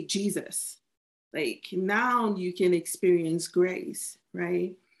can meet Jesus. Like now you can experience grace,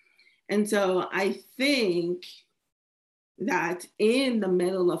 right? And so I think that in the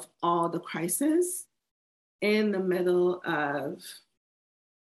middle of all the crisis, in the middle of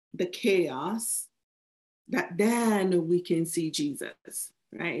the chaos, that then we can see Jesus,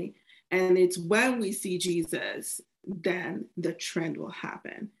 right? And it's when we see Jesus, then the trend will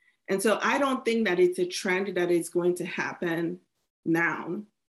happen. And so I don't think that it's a trend that is going to happen now.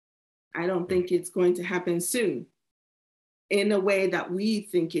 I don't think it's going to happen soon in a way that we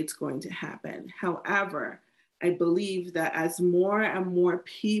think it's going to happen. However, I believe that as more and more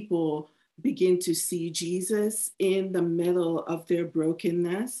people begin to see Jesus in the middle of their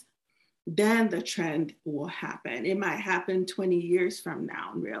brokenness, then the trend will happen. It might happen 20 years from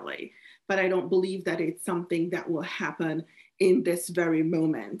now, really, but I don't believe that it's something that will happen in this very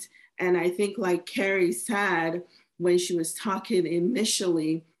moment. And I think, like Carrie said when she was talking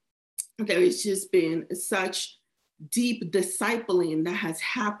initially, there has just been such deep discipling that has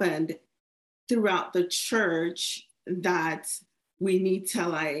happened throughout the church that we need to,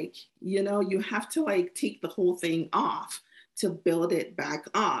 like, you know, you have to like take the whole thing off to build it back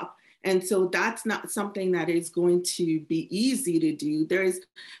up. And so that's not something that is going to be easy to do.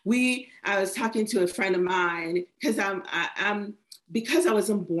 I was talking to a friend of mine because because I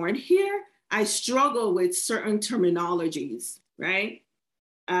wasn't born here, I struggle with certain terminologies, right?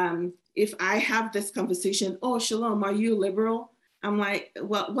 If I have this conversation, oh, Shalom, are you liberal? I'm like,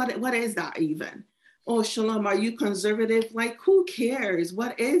 well, what is that even? Oh, Shalom, are you conservative? Like, who cares?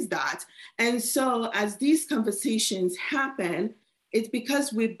 What is that? And so as these conversations happen, it's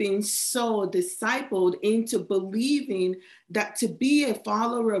because we've been so discipled into believing that to be a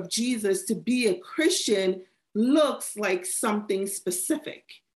follower of Jesus, to be a Christian, looks like something specific,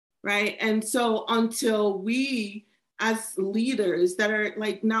 right? And so until we, as leaders that are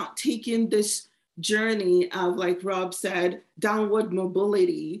like not taking this journey of, like Rob said, downward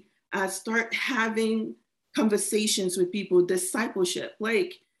mobility, start having conversations with people, discipleship,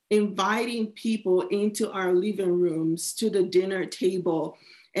 like inviting people into our living rooms, to the dinner table,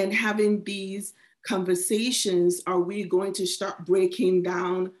 and having these conversations, are we going to start breaking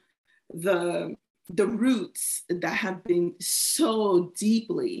down the roots that have been so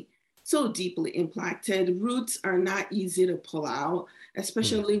deeply impacted. Roots are not easy to pull out,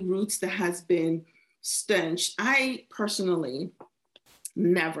 especially roots that has been stenched. I personally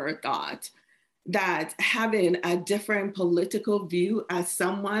never thought that having a different political view as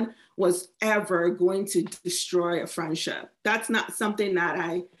someone was ever going to destroy a friendship. That's not something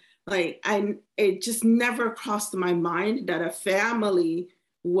that it just never crossed my mind that a family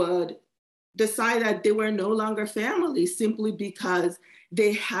would decide that they were no longer family simply because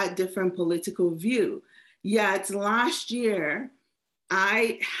they had different political view. Yet last year,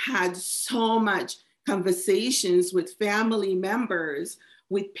 I had so much conversations with family members,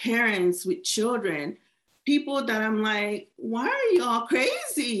 with parents, with children, people that I'm like, why are y'all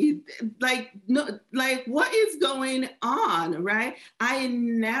crazy? Like, no, like what is going on, right? I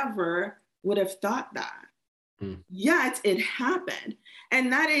never would have thought that. Yet it happened.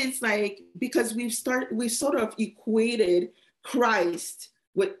 And that is like, because we sort of equated Christ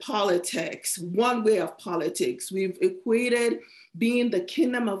with politics, one way of politics. We've equated being the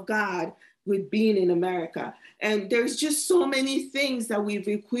kingdom of God with being in America. And there's just so many things that we've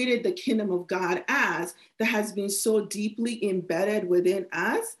equated the kingdom of God as, that has been so deeply embedded within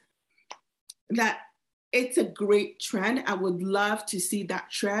us, that it's a great trend. I would love to see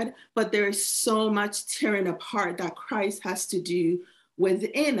that trend, but there is so much tearing apart that Christ has to do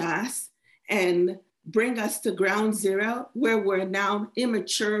within us and bring us to ground zero, where we're now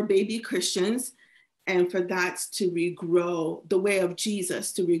immature baby Christians, and for that to regrow, the way of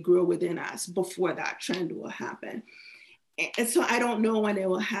Jesus to regrow within us before that trend will happen. And so I don't know when it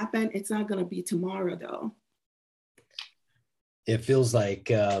will happen. It's not going to be tomorrow, though. It feels like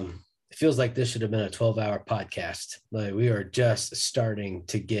this should have been a 12-hour podcast. Like, we are just starting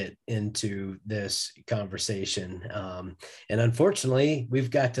to get into this conversation, and unfortunately,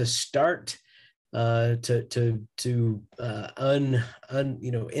 we've got to start end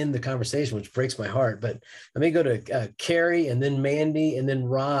the conversation, which breaks my heart. But let me go to Carrie, and then Mandy, and then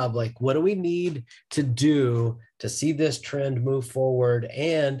Rob. Like, what do we need to do to see this trend move forward?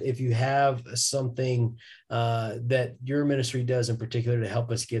 And if you have something that your ministry does in particular to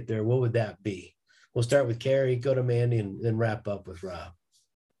help us get there, what would that be? We'll start with Carrie, go to Mandy, and then wrap up with Rob.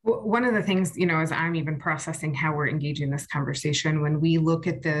 Well, one of the things, as I'm even processing how we're engaging this conversation, when we look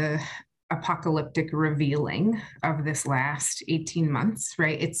at the apocalyptic revealing of this last 18 months,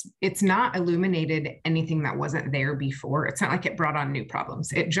 right? It's not illuminated anything that wasn't there before. It's not like it brought on new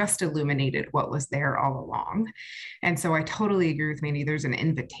problems. It just illuminated what was there all along. And so I totally agree with Mandy. There's an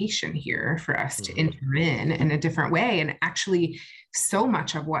invitation here for us to enter in a different way. And actually, so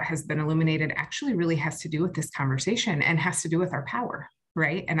much of what has been illuminated actually really has to do with this conversation and has to do with our power,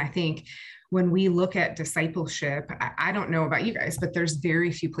 right? And I think when we look at discipleship, I don't know about you guys, but there's very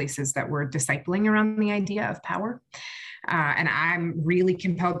few places that we're discipling around the idea of power. And I'm really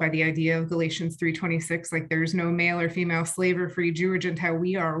compelled by the idea of Galatians 3:26, like there's no male or female, slave or free, Jew or Gentile,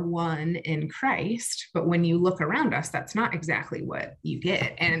 we are one in Christ. But when you look around us, that's not exactly what you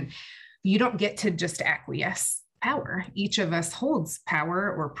get. And you don't get to just acquiesce power. Each of us holds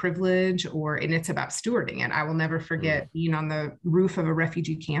power or privilege, and it's about stewarding it. I will never forget being on the roof of a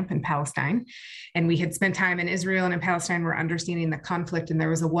refugee camp in Palestine. And we had spent time in Israel and in Palestine. We're understanding the conflict. And there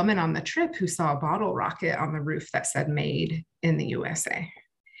was a woman on the trip who saw a bottle rocket on the roof that said "Made in the USA."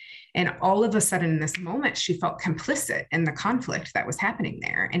 And all of a sudden, in this moment, she felt complicit in the conflict that was happening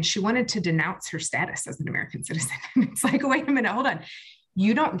there. And she wanted to denounce her status as an American citizen. And it's like, wait a minute, hold on.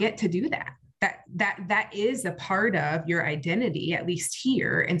 You don't get to do that. That is a part of your identity, at least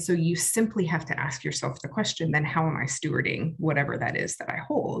here. And so you simply have to ask yourself the question, then how am I stewarding whatever that is that I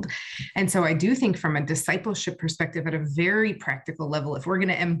hold? And so I do think from a discipleship perspective, at a very practical level, if we're going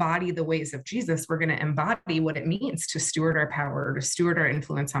to embody the ways of Jesus, we're going to embody what it means to steward our power, to steward our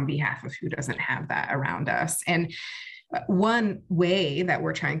influence on behalf of who doesn't have that around us. And one way that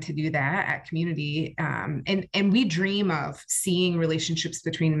we're trying to do that at Community, and we dream of seeing relationships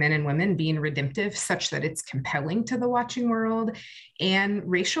between men and women being redemptive such that it's compelling to the watching world, and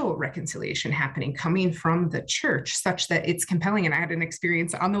racial reconciliation happening, coming from the church such that it's compelling. And I had an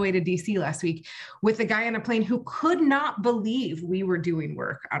experience on the way to DC last week with a guy on a plane who could not believe we were doing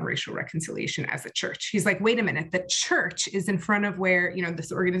work on racial reconciliation as a church. He's like, wait a minute, the church is in front of where,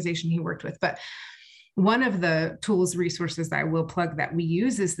 this organization he worked with. But one of the tools, resources that I will plug that we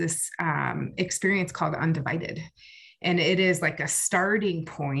use is this experience called Undivided. And it is like a starting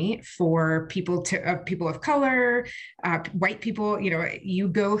point for people of color, white people. You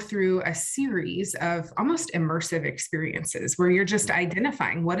go through a series of almost immersive experiences where you're just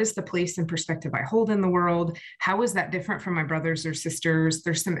identifying what is the place and perspective I hold in the world. How is that different from my brothers or sisters?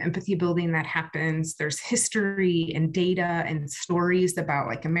 There's some empathy building that happens. There's history and data and stories about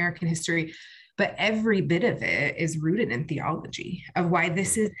like American history. But every bit of it is rooted in theology of why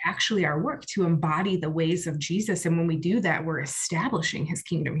this is actually our work, to embody the ways of Jesus. And when we do that, we're establishing his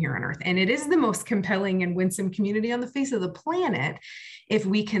kingdom here on earth. And it is the most compelling and winsome community on the face of the planet if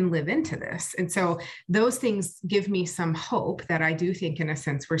we can live into this. And so those things give me some hope that I do think, in a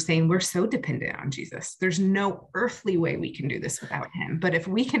sense, we're saying we're so dependent on Jesus. There's no earthly way we can do this without him. But if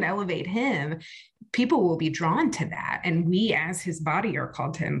we can elevate him, people will be drawn to that. And we as his body are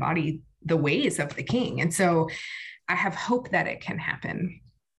called to embody the ways of the King. And so I have hope that it can happen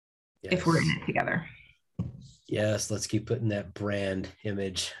if we're in it together. Yes, let's keep putting that brand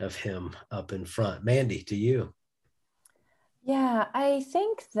image of him up in front. Mandy, to you. Yeah, I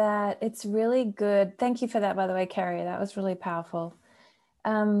think that it's really good. Thank you for that, by the way, Carrie. That was really powerful.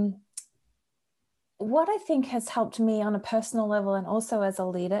 What I think has helped me on a personal level and also as a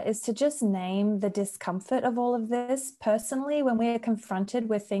leader is to just name the discomfort of all of this personally when we are confronted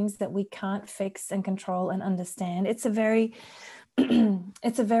with things that we can't fix and control and understand. It's a very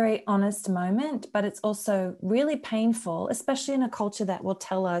it's a very honest moment, but it's also really painful, especially in a culture that will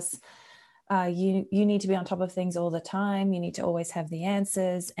tell us you need to be on top of things all the time. You need to always have the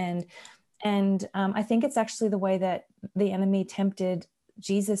answers. And I think it's actually the way that the enemy tempted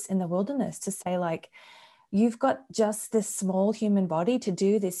Jesus in the wilderness to say, like, you've got just this small human body to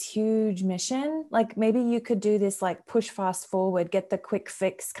do this huge mission. Like, maybe you could do this, like, push fast forward, get the quick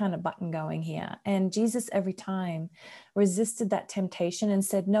fix kind of button going here. And Jesus every time resisted that temptation and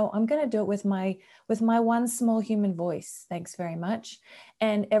said, no, I'm going to do it with my one small human voice. Thanks very much.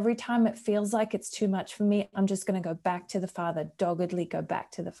 And every time it feels like it's too much for me, I'm just going to go back to the Father, doggedly go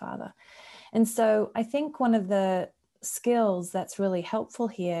back to the Father. And so I think one of the skills that's really helpful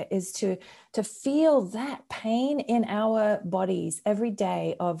here is to feel that pain in our bodies every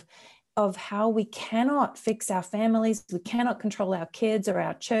day of how we cannot fix our families, we cannot control our kids or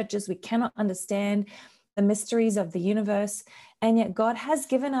our churches, we cannot understand the mysteries of the universe, and yet God has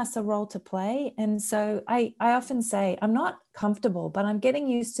given us a role to play. And so I often say, I'm not comfortable, but I'm getting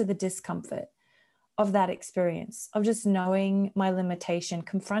used to the discomfort of that experience, of just knowing my limitation,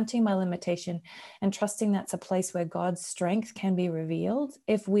 confronting my limitation, and trusting that's a place where God's strength can be revealed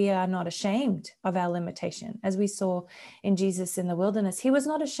if we are not ashamed of our limitation. As we saw in Jesus in the wilderness, he was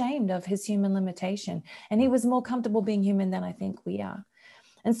not ashamed of his human limitation, and he was more comfortable being human than I think we are.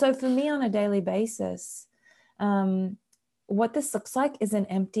 And so for me on a daily basis, what this looks like is an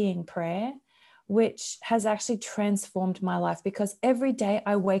emptying prayer, which has actually transformed my life, because every day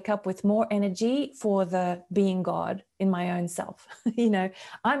I wake up with more energy for the being God in my own self.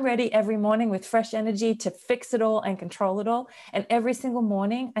 I'm ready every morning with fresh energy to fix it all and control it all. And every single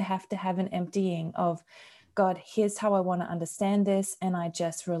morning I have to have an emptying of, God, here's how I want to understand this, and I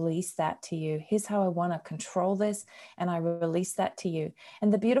just release that to you. Here's how I want to control this, and I release that to you.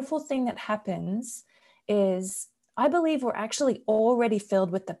 And the beautiful thing that happens is I believe we're actually already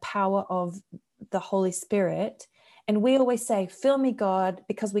filled with the power of the Holy Spirit. And we always say, fill me, God,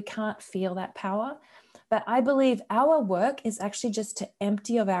 because we can't feel that power. But I believe our work is actually just to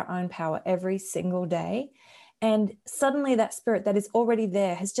empty of our own power every single day. And suddenly that spirit that is already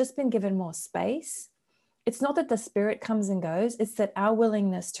there has just been given more space. It's not that the spirit comes and goes, it's that our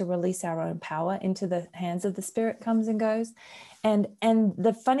willingness to release our own power into the hands of the spirit comes and goes. And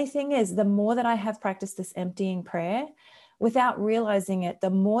the funny thing is, the more that I have practiced this emptying prayer, without realizing it, the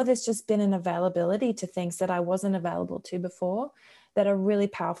more there's just been an availability to things that I wasn't available to before that are really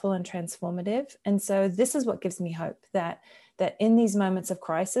powerful and transformative. And so this is what gives me hope, that in these moments of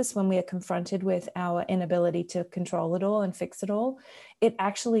crisis, when we are confronted with our inability to control it all and fix it all, it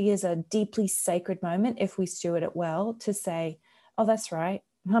actually is a deeply sacred moment, if we steward it well, to say, oh, that's right,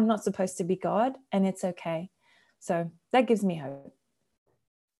 I'm not supposed to be God, and it's okay. So that gives me hope.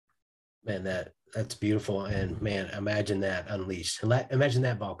 Man, that's beautiful. And man, imagine that unleashed. Imagine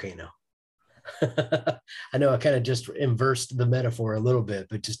that volcano. I know I kind of just inversed the metaphor a little bit,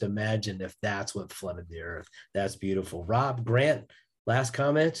 but just imagine if that's what flooded the earth. That's beautiful. Rob, Grant, last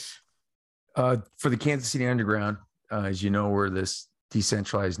comments? For the Kansas City Underground, as you know, we're this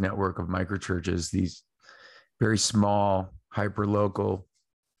decentralized network of microchurches, these very small, hyper-local,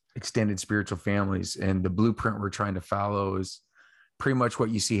 extended spiritual families. And the blueprint we're trying to follow is pretty much what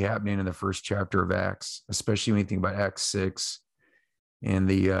you see happening in the first chapter of Acts, especially when you think about Acts 6, and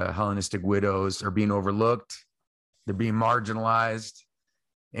the Hellenistic widows are being overlooked. They're being marginalized.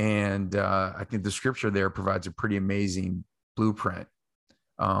 And I think the scripture there provides a pretty amazing blueprint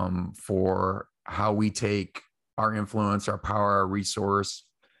for how we take our influence, our power, our resource,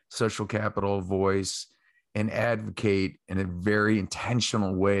 social capital, voice, and advocate in a very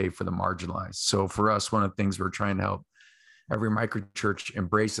intentional way for the marginalized. So for us, one of the things we're trying to help every microchurch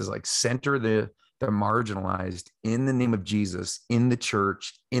embrace is like center the marginalized in the name of Jesus, in the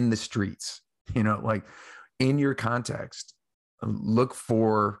church, in the streets, like in your context. Look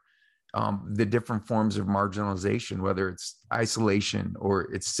for the different forms of marginalization, whether it's isolation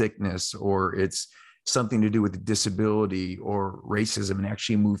or it's sickness or it's something to do with disability or racism, and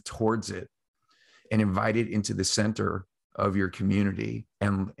actually move towards it and invite it into the center of your community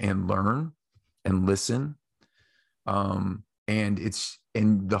and learn and listen. And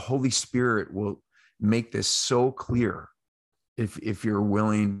the Holy Spirit will make this so clear if you're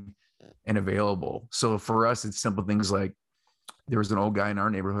willing and available. So for us, it's simple things like, there was an old guy in our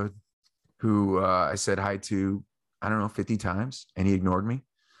neighborhood who I said hi to, 50 times, and he ignored me.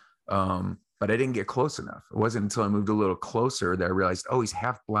 But I didn't get close enough. It wasn't until I moved a little closer that I realized, oh, he's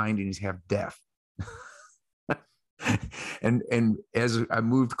half blind and he's half deaf. And as I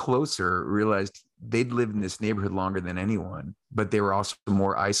moved closer, realized they'd lived in this neighborhood longer than anyone, but they were also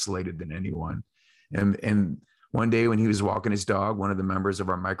more isolated than anyone. And one day when he was walking his dog, one of the members of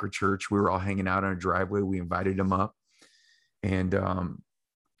our microchurch, we were all hanging out on a driveway. We invited him up and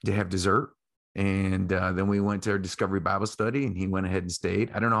to have dessert. And then we went to our Discovery Bible study, and he went ahead and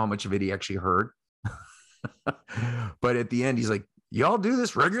stayed. I don't know how much of it he actually heard. But at the end, he's like, y'all do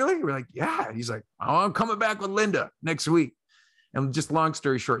this regularly? We're like, yeah. He's like, oh, I'm coming back with Linda next week. And just long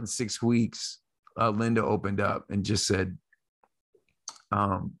story short, in 6 weeks, Linda opened up and just said,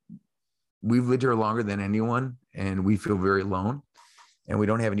 we've lived here longer than anyone, and we feel very alone, and we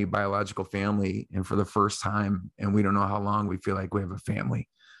don't have any biological family. And for the first time, and we don't know how long, we feel like we have a family,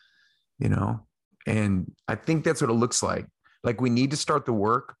 and I think that's what it looks like. Like, we need to start the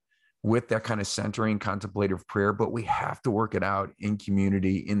work with that kind of centering, contemplative prayer, but we have to work it out in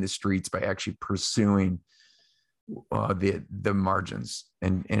community, in the streets, by actually pursuing the margins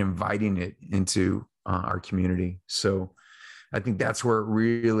and inviting it into our community. So I think that's where it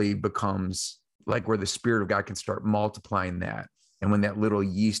really becomes like where the Spirit of God can start multiplying that. And when that little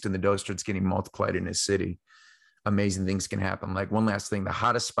yeast in the dough starts getting multiplied in a city, amazing things can happen. Like one last thing, the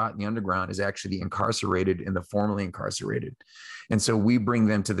hottest spot in the underground is actually the incarcerated and the formerly incarcerated. And so we bring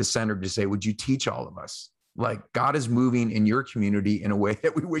them to the center to say, would you teach all of us? Like God is moving in your community in a way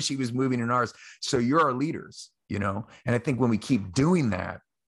that we wish he was moving in ours. So you're our leaders, you know? And I think when we keep doing that,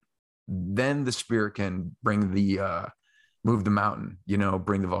 then the Spirit can bring the, move the mountain, you know,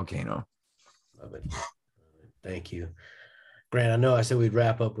 bring the volcano. Love it. Thank you. Grant, I know I said we'd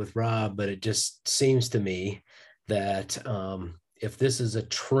wrap up with Rob, but it just seems to me that if this is a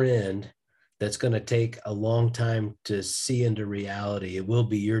trend that's going to take a long time to see into reality, it will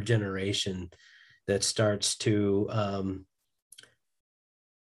be your generation that starts to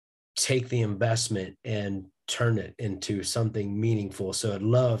take the investment and turn it into something meaningful. So I'd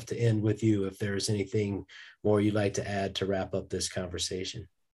love to end with you if there's anything more you'd like to add to wrap up this conversation.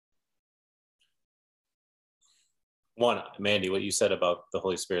 One, Mandy, what you said about the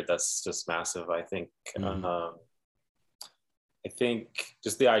Holy Spirit, that's just massive. I think, I think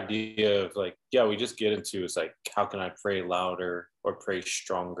just the idea of like, yeah, we just get into is like, how can I pray louder or pray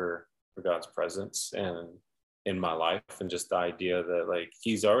stronger for God's presence and in my life? And just the idea that like,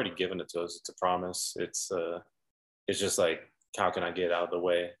 he's already given it to us. It's a promise. It's just like, how can I get out of the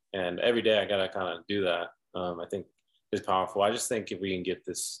way? And every day I got to kind of do that. I think it's powerful. I just think if we can get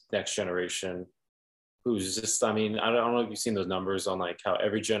this next generation who's just, I mean, I don't know if you've seen those numbers on like how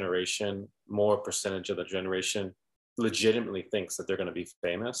every generation, more percentage of the generation legitimately thinks that they're going to be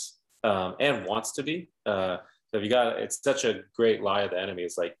famous and wants to be. So if you got, it's such a great lie of the enemy.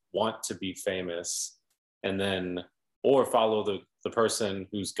 It's like want to be famous and then, or follow the person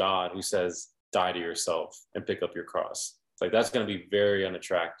who's God, who says, die to yourself and pick up your cross. Like that's going to be very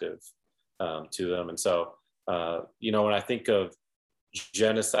unattractive to them. And so, you know, when I think of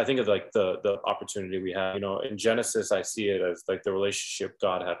Genesis, I think of like the opportunity we have, you know, in Genesis, I see it as like the relationship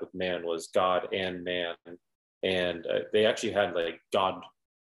God had with man was God and man. And they actually had like God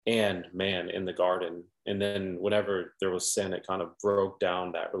and man in the garden. And then whenever there was sin, it kind of broke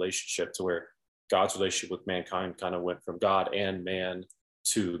down that relationship to where God's relationship with mankind kind of went from God and man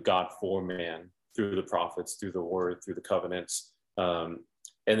to God for man through the prophets, through the word, through the covenants. And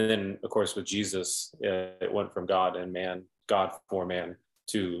then, of course, with Jesus, it went from God and man, God for man,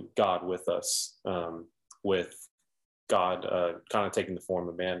 to God with us, with God kind of taking the form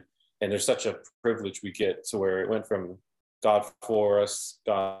of man. And there's such a privilege we get to where it went from God for us,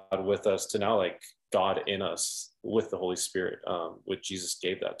 God with us, to now like God in us with the Holy Spirit, which Jesus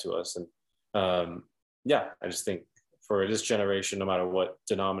gave that to us. And yeah, I just think for this generation, no matter what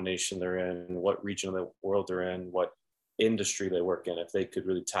denomination they're in, what region of the world they're in, what industry they work in, if they could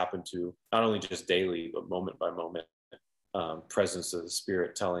really tap into not only just daily, but moment by moment presence of the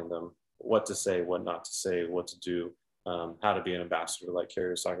Spirit telling them what to say, what not to say, what to do, how to be an ambassador like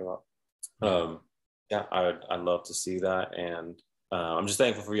Carrie was talking about. Yeah, I'd love to see that. And I'm just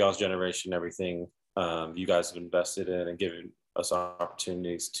thankful for y'all's generation, everything you guys have invested in and given us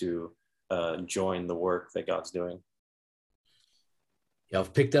opportunities to join the work that God's doing. Y'all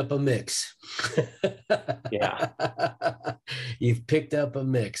have picked up a mix. Yeah. You've picked up a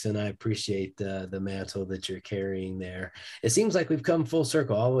mix, and I appreciate the mantle that you're carrying there. It seems like we've come full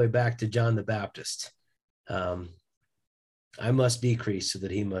circle all the way back to John the Baptist. I must decrease so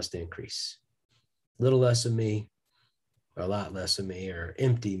that he must increase. A little less of me, or a lot less of me, or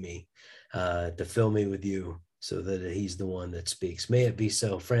empty me to fill me with you so that he's the one that speaks. May it be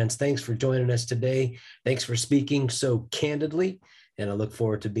so. Friends, thanks for joining us today. Thanks for speaking so candidly. And I look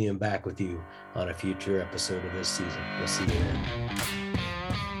forward to being back with you on a future episode of this season. We'll see you then.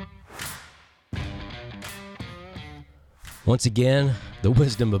 Once again, the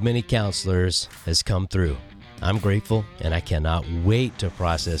wisdom of many counselors has come through. I'm grateful, and I cannot wait to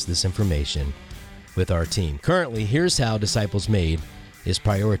process this information with our team. Currently, here's how Disciples Made is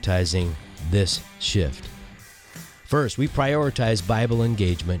prioritizing this shift. First, we prioritize Bible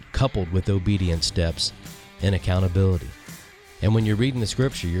engagement coupled with obedience steps and accountability. And when you're reading the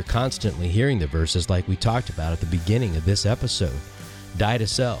scripture, you're constantly hearing the verses like we talked about at the beginning of this episode. Die to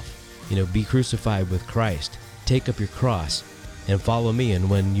self, be crucified with Christ, take up your cross, and follow me. And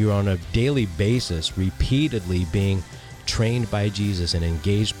when you're on a daily basis, repeatedly being trained by Jesus and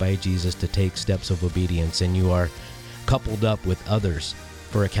engaged by Jesus to take steps of obedience, and you are coupled up with others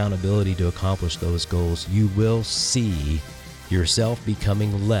for accountability to accomplish those goals, you will see yourself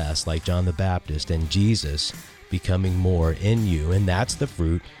becoming less like John the Baptist and Jesus becoming more in you. And that's the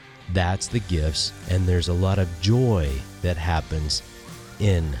fruit, that's the gifts, and there's a lot of joy that happens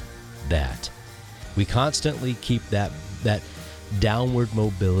in that. We constantly keep that downward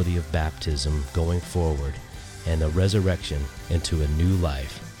mobility of baptism going forward and a resurrection into a new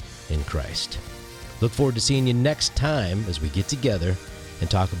life in Christ. Look forward to seeing you next time as we get together and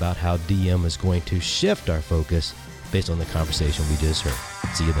talk about how DM is going to shift our focus based on the conversation we just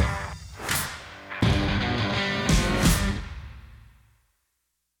heard. See you then.